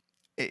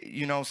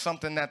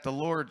 Something that the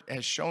Lord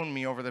has shown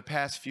me over the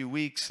past few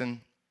weeks,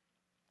 and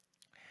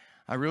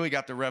I really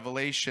got the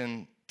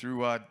revelation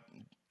through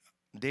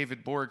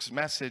David Borg's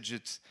message.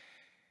 It's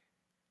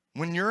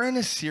when you're in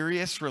a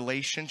serious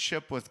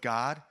relationship with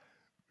God,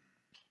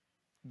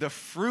 the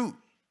fruit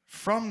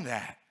from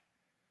that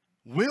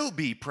will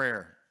be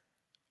prayer,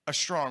 a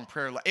strong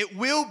prayer life. It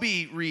will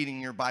be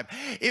reading your Bible.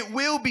 It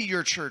will be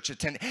your church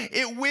attendance.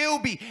 It will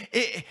be.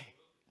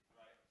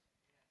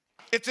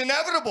 It's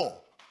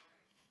inevitable.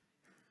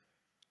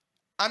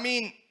 I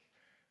mean,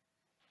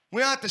 we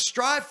don't have to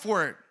strive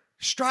for it.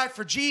 Strive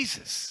for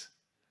Jesus.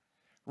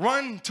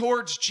 Run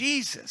towards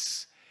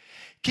Jesus.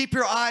 Keep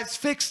your eyes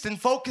fixed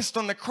and focused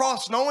on the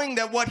cross, knowing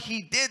that what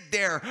he did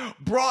there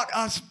brought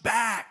us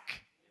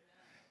back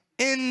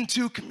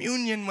into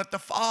communion with the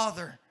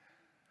Father.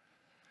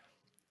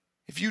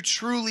 If you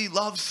truly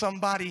love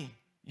somebody,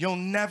 you'll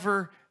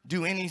never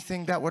do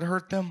anything that would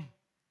hurt them.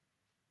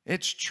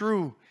 It's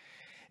true.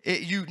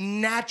 You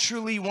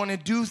naturally want to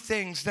do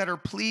things that are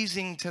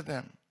pleasing to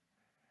them.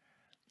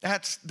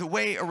 That's the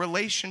way a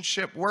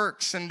relationship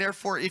works. And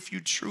therefore, if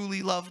you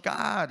truly love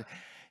God,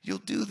 you'll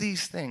do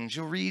these things.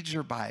 You'll read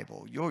your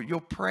Bible.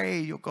 You'll pray.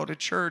 You'll go to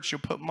church.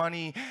 You'll put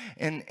money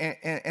in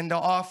the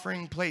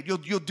offering plate.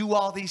 You'll do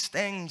all these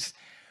things,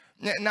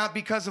 not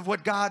because of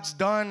what God's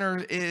done or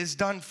is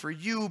done for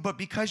you, but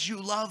because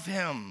you love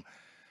him.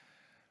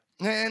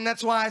 And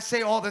that's why I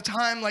say all the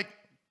time, like,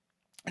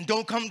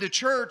 don't come to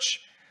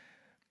church.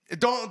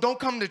 Don't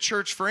come to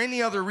church for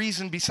any other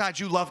reason besides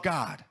you love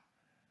God.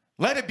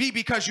 Let it be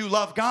because you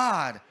love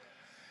God.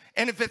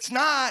 And if it's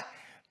not,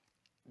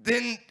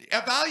 then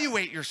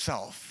evaluate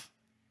yourself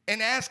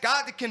and ask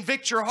God to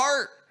convict your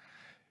heart,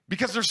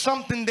 because there's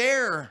something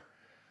there.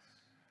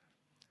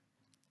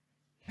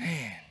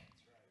 Man,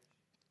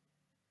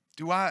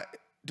 do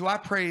I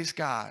praise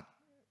God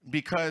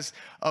because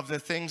of the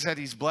things that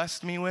he's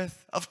blessed me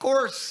with? Of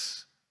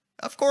course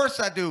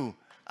I do.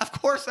 Of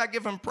course I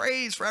give him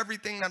praise for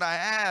everything that I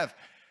have.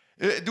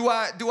 Do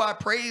I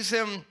praise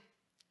him,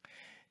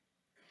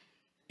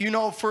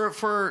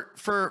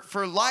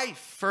 for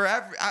life, for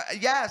every,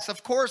 yes,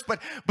 of course, but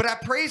I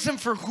praise him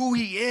for who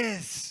he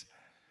is,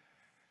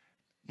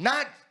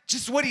 not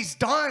just what he's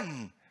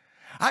done.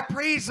 I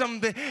praise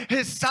him,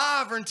 his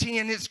sovereignty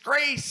and his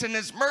grace and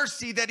his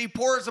mercy that he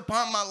pours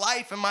upon my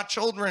life and my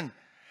children.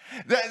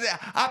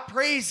 I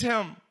praise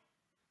him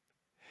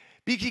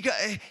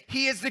because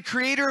he is the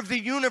creator of the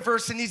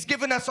universe, and he's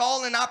given us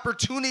all an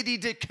opportunity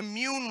to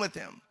commune with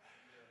him.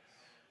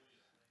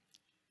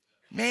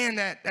 Man,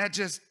 that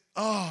just,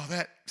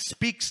 that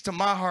speaks to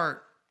my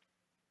heart.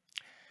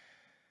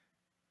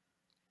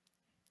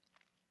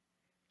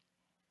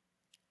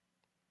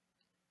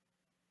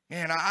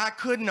 Man, I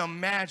couldn't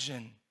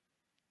imagine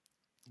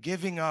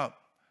giving up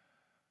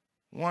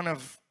one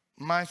of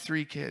my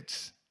 3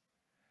 kids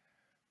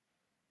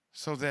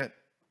so that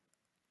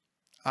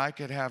I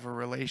could have a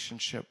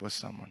relationship with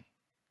someone.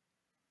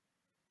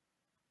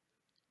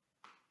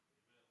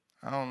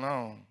 I don't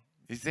know.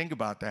 You think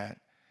about that.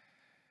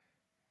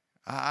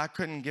 I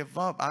couldn't give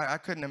up. I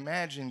couldn't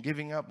imagine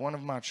giving up one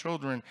of my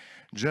children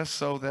just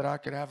so that I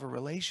could have a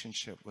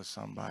relationship with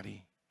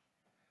somebody.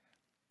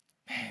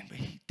 Man, but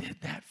he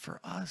did that for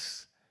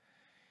us.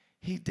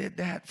 He did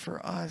that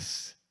for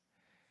us.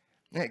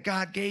 That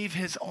God gave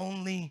his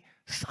only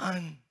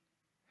son.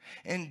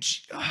 And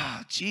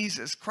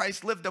Jesus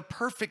Christ lived a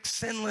perfect,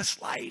 sinless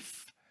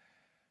life.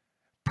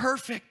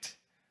 Perfect.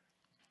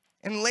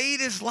 And laid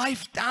his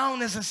life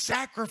down as a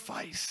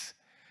sacrifice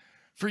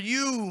for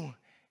you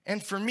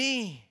and for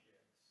me.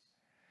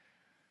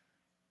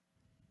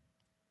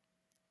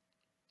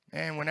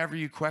 And whenever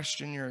you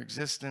question your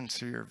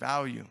existence or your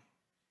value,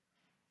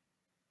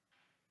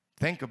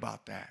 think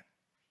about that.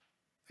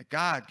 That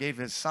God gave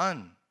his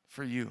son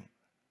for you.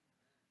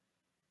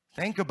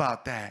 Think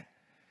about that.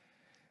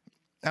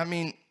 I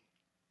mean,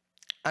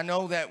 I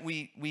know that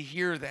we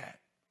hear that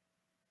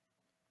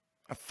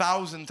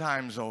 1,000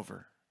 times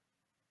over.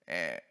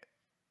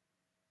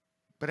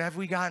 But have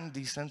we gotten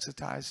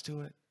desensitized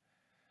to it?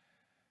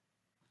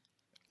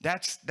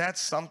 That's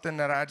something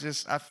that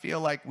I feel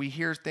like we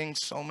hear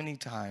things so many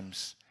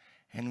times,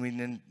 and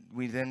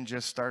we then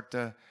just start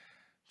to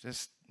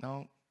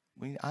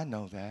I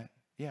know that.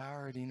 Yeah, I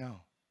already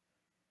know.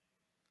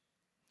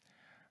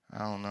 I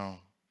don't know.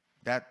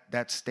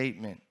 That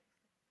statement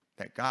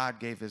that God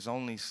gave his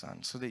only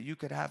son so that you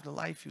could have the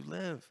life you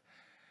live,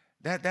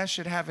 that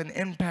should have an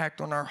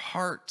impact on our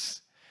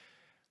hearts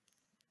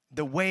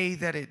the way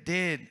that it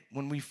did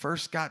when we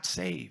first got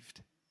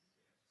saved.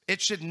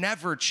 It should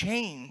never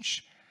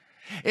change.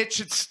 It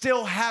should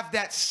still have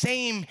that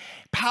same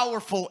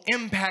powerful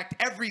impact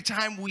every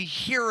time we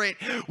hear it.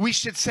 We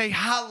should say,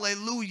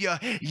 hallelujah,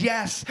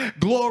 yes,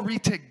 glory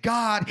to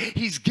God.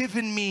 He's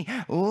given me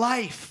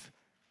life.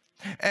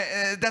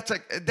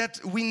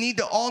 We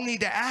all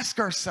need to ask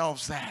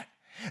ourselves that.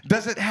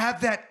 Does it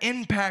have that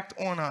impact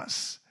on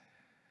us?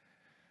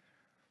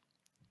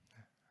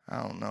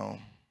 I don't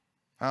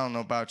know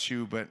about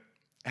you, but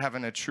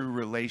having a true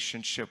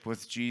relationship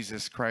with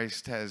Jesus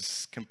Christ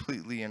has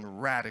completely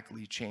and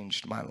radically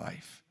changed my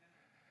life.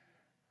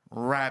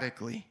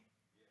 Radically.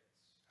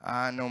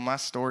 I know my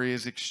story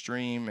is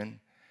extreme, and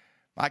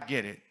I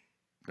get it.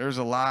 There's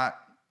a lot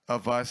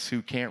of us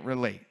who can't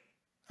relate.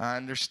 I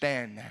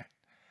understand that.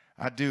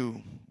 I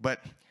do. But,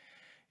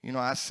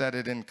 I said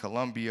it in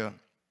Colombia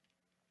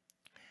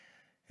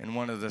in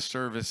one of the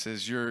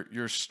services.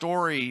 Your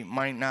story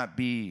might not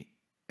be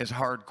as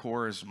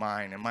hardcore as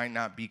mine. It might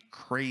not be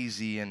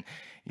crazy, and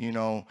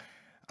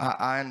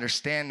I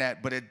understand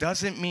that, but it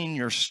doesn't mean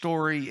your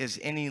story is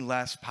any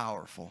less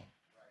powerful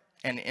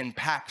and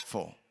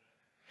impactful.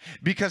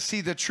 Because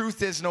see, the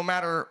truth is, no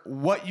matter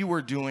what you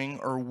were doing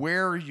or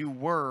where you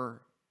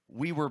were,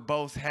 we were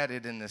both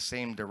headed in the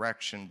same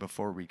direction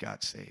before we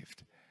got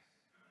saved.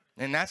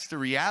 And that's the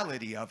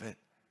reality of it.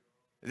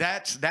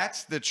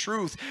 That's the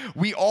truth.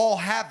 We all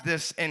have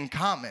this in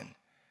common.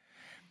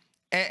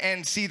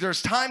 And see,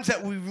 there's times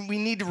that we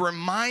need to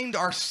remind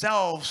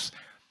ourselves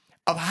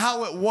of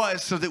how it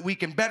was so that we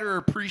can better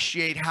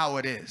appreciate how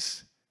it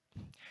is.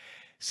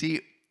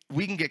 See,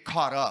 we can get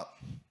caught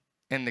up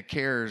in the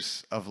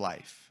cares of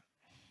life.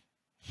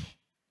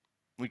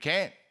 We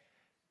can.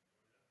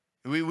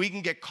 We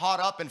can get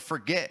caught up and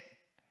forget.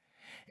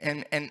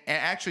 And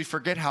actually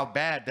forget how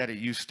bad that it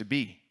used to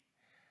be.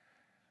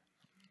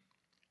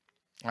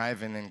 I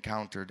haven't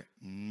encountered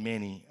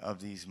many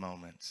of these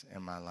moments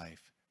in my life.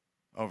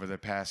 Over the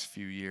past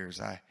few years,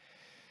 I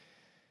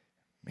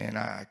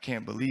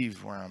can't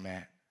believe where I'm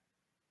at.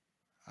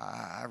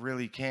 I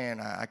really can.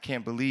 I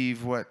can't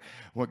believe what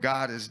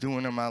God is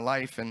doing in my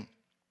life. And,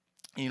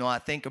 I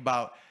think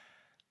about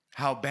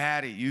how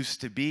bad it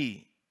used to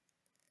be.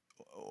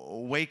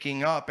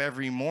 Waking up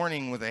every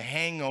morning with a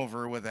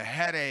hangover, with a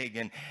headache,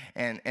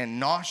 and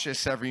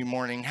nauseous every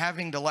morning,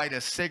 having to light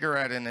a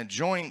cigarette and a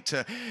joint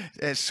to,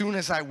 as soon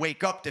as I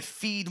wake up, to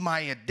feed my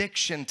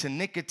addiction to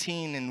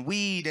nicotine and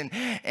weed.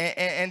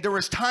 And there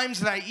was times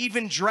that I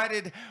even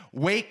dreaded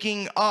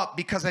waking up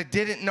because I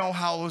didn't know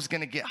how I was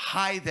going to get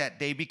high that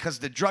day because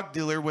the drug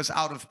dealer was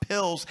out of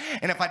pills.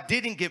 And if I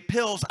didn't get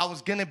pills, I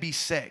was going to be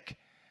sick.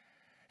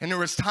 And there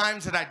was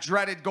times that I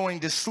dreaded going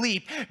to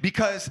sleep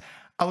because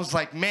I was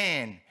like,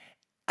 man,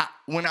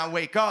 when I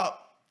wake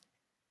up,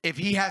 if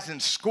he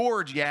hasn't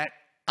scored yet,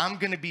 I'm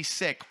going to be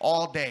sick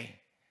all day.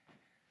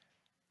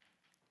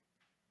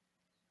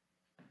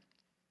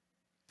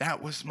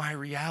 That was my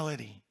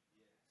reality.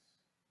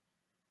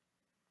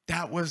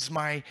 That was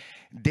my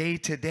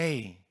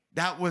day-to-day.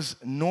 That was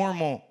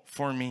normal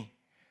for me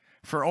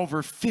for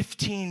over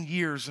 15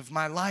 years of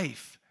my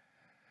life.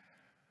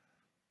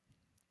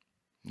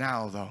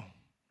 Now, though,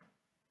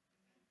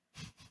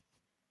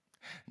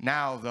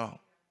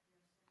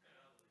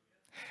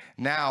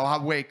 Now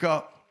I wake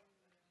up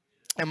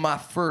and my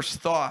first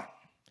thought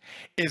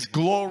is,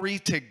 glory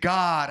to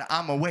God,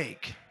 I'm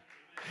awake.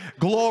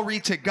 Glory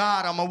to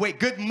God, I'm awake.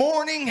 Good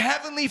morning,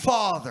 Heavenly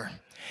Father.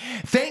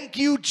 Thank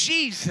you,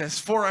 Jesus,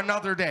 for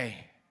another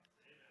day.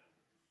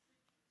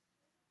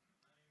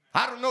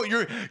 I don't know,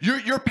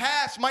 your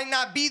past might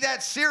not be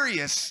that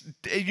serious.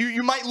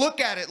 You might look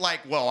at it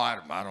like, well,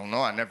 I don't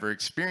know, I never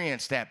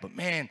experienced that. But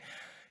man,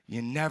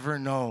 you never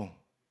know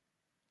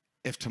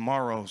if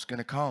tomorrow's going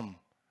to come.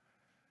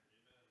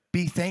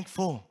 Be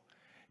thankful.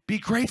 Be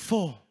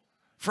grateful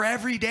for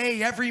every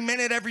day, every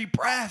minute, every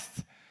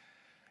breath.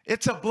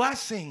 It's a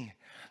blessing.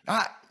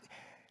 I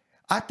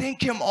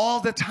thank him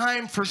all the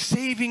time for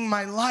saving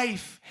my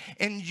life,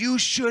 and you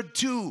should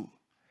too.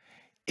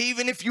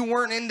 Even if you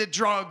weren't into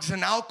drugs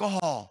and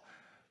alcohol,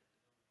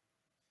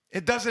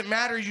 it doesn't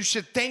matter. You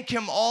should thank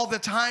him all the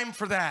time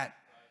for that.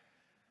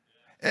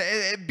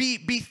 Be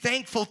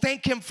thankful.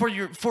 Thank him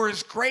for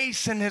his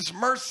grace and his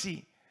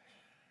mercy.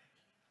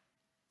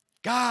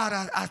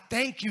 God, I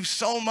thank you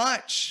so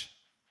much.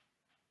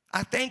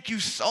 I thank you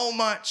so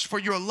much for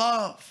your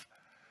love.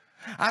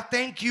 I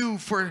thank you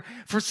for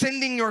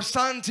sending your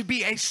son to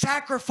be a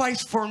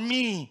sacrifice for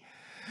me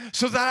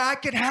so that I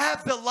could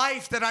have the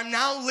life that I'm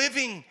now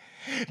living.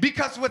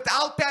 Because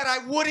without that,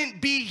 I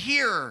wouldn't be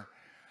here.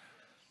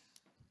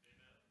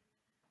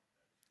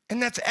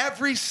 And that's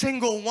every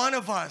single one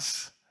of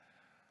us.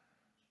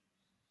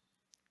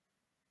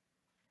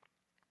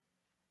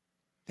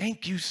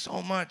 Thank you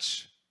so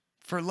much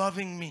for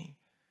loving me,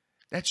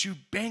 that you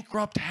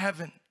bankrupt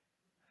heaven.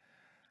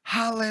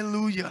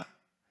 Hallelujah.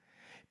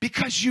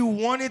 Because you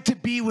wanted to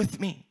be with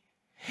me.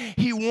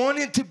 He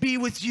wanted to be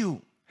with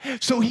you.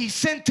 So he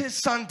sent his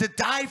son to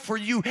die for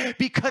you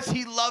because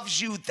he loves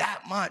you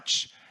that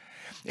much.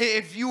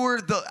 If you were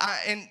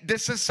and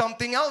this is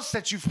something else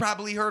that you've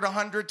probably heard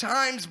 100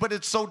 times, but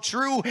it's so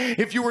true.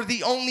 If you were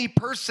the only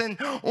person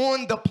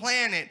on the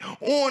planet,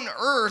 on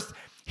earth,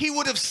 he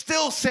would have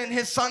still sent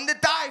his son to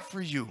die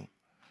for you.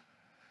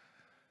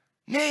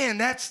 Man,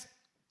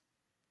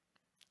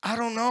 I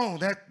don't know,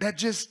 that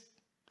just,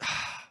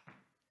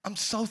 I'm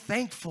so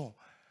thankful.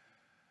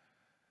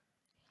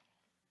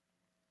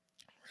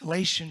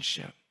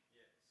 Relationship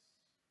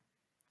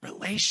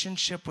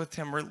with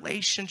him,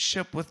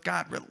 relationship with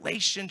God,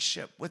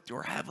 relationship with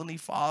your heavenly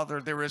Father.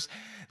 There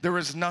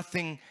is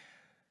nothing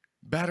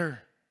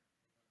better.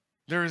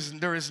 There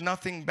is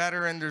nothing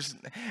better, and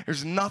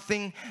there's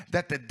nothing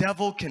that the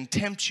devil can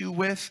tempt you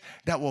with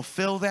that will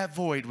fill that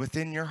void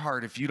within your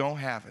heart if you don't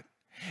have it.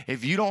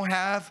 If you don't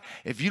have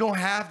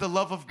the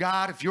love of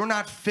God, if you're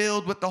not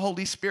filled with the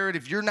Holy Spirit,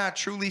 if you're not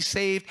truly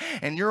saved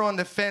and you're on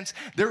the fence,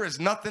 there is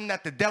nothing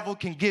that the devil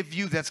can give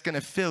you that's going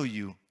to fill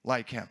you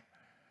like him.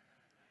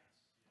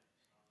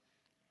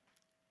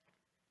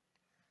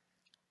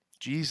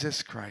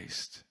 Jesus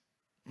Christ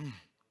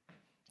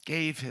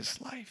gave his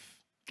life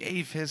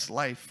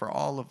for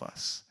all of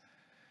us.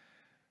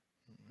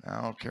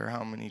 I don't care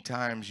how many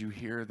times you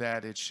hear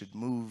that, it should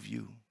move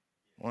you.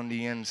 On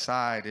the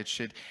inside, it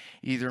should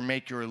either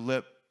make your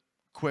lip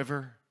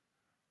quiver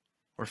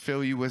or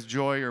fill you with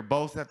joy, or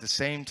both at the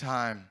same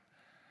time.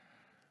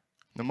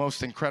 The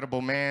most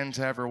incredible man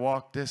to ever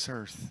walk this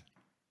earth.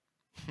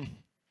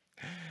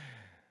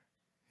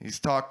 He's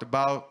talked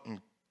about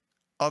in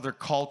other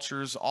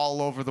cultures all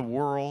over the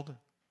world.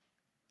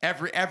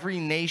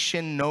 Every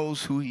nation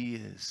knows who he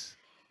is.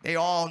 They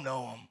all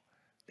know him.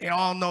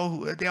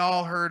 They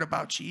all heard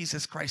about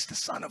Jesus Christ, the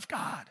Son of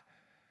God.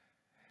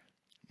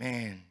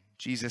 Man,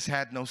 Jesus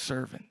had no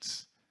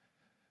servants,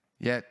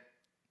 yet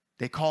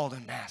they called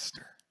him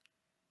master.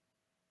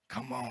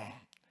 Come on.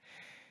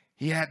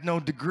 He had no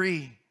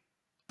degree,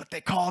 but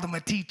they called him a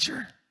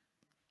teacher.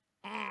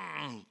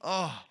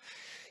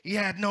 He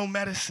had no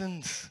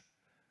medicines.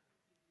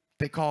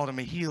 They called him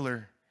a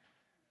healer.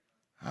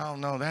 I don't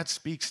know, that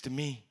speaks to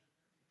me.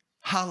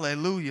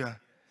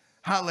 Hallelujah.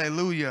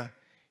 Hallelujah.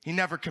 He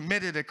never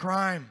committed a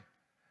crime,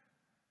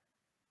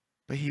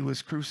 but he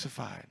was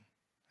crucified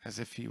as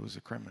if he was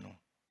a criminal.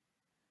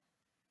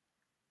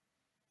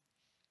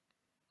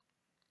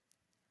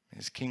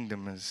 His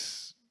kingdom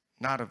is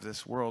not of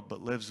this world, but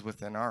lives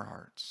within our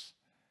hearts.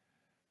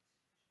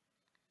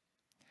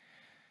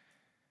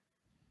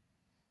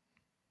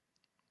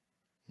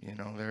 You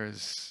know, there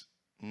has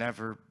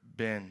never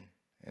been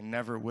and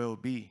never will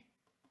be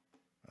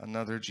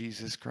another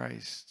Jesus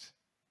Christ.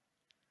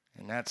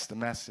 And that's the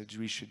message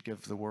we should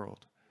give the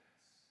world.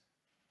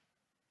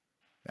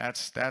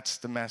 That's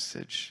the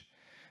message.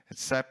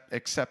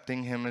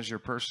 Accepting him as your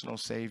personal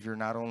Savior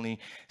not only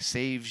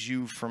saves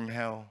you from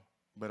hell,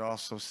 but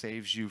also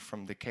saves you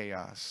from the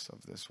chaos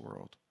of this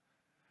world.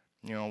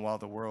 You know, while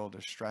the world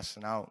is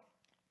stressing out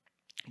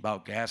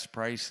about gas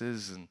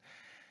prices and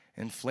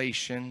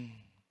inflation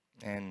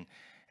and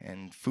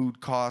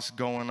food costs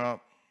going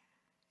up,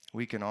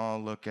 we can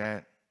all look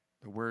at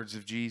the words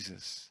of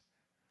Jesus.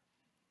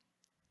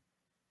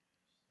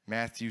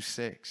 Matthew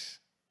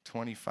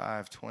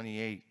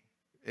 6:25-28.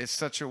 It's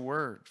such a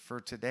word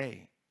for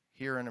today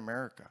here in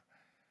America.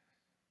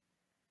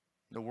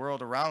 The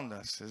world around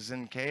us is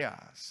in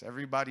chaos.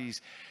 Everybody's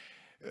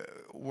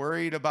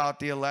worried about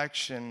the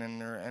election,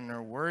 and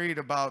they're worried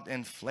about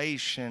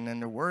inflation,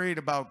 and they're worried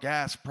about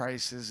gas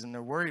prices, and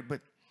they're worried. But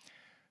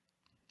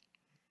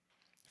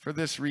For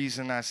this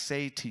reason, I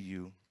say to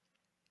you,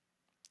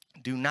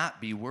 do not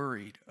be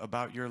worried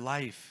about your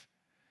life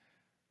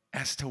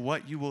as to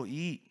what you will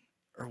eat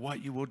or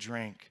what you will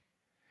drink,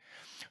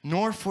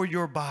 nor for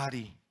your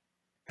body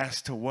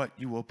as to what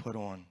you will put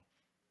on.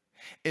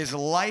 Is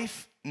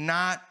life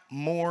not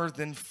more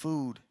than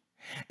food,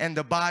 and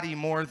the body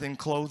more than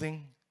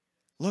clothing?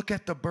 Look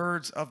at the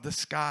birds of the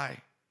sky,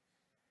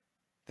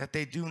 that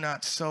they do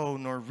not sow,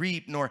 nor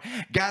reap, nor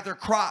gather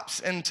crops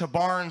into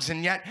barns,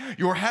 and yet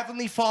your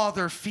heavenly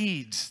Father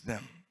feeds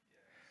them.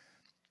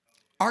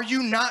 Are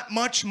you not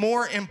much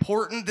more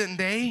important than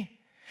they?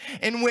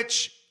 In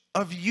which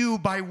of you,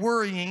 by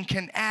worrying,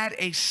 can add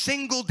a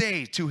single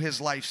day to his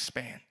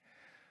lifespan?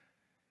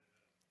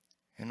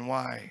 And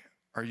why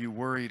are you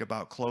worried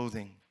about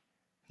clothing?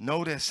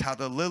 Notice how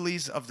the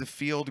lilies of the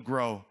field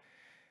grow.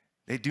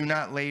 They do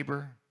not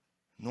labor,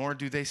 nor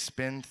do they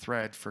spin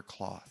thread for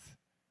cloth.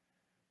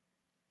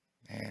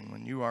 And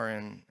when you are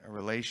in a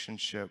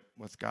relationship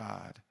with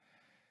God,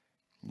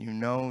 you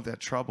know that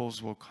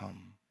troubles will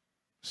come.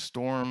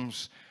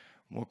 Storms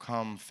will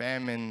come.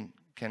 Famine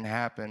can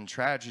happen.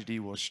 Tragedy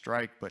will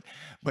strike.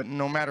 But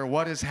no matter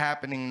what is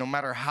happening, no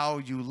matter how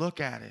you look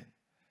at it,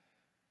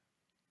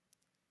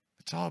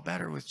 it's all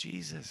better with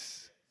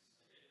Jesus.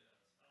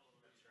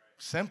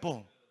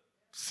 Simple.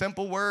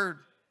 Simple word.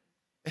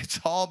 It's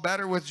all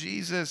better with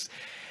Jesus.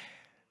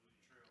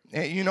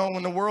 You know,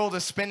 when the world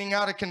is spinning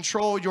out of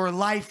control, your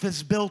life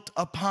is built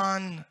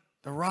upon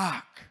the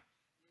rock,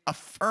 a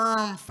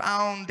firm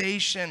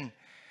foundation,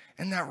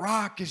 and that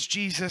rock is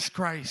Jesus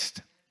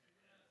Christ.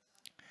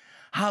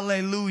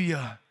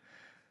 Hallelujah.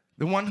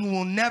 The one who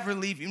will never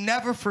leave you,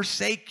 never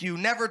forsake you,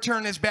 never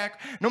turn his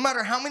back. No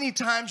matter how many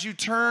times you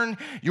turn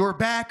your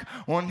back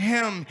on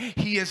him,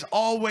 he is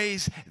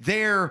always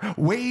there,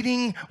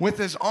 waiting with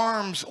his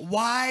arms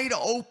wide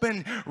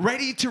open,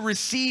 ready to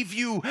receive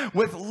you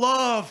with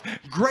love,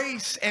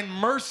 grace, and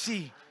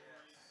mercy.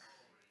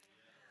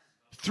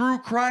 Through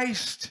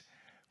Christ,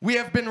 we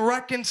have been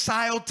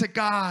reconciled to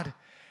God.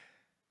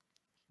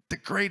 The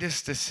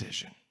greatest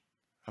decision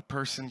a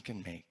person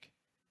can make.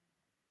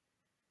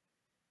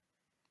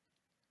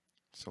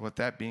 So with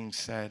that being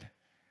said,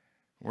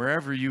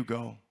 wherever you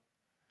go,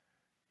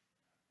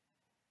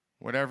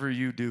 whatever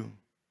you do,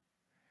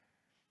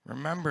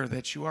 remember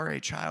that you are a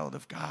child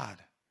of God.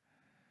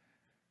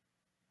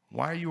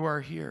 Why you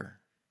are here?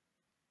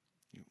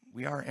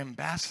 We are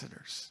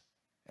ambassadors,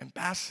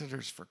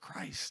 ambassadors for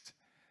Christ.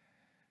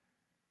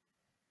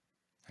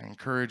 I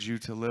encourage you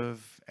to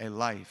live a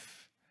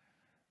life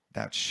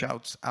that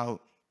shouts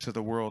out to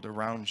the world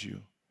around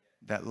you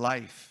that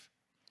life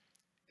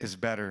is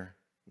better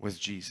with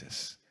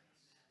Jesus.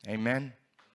 Amen.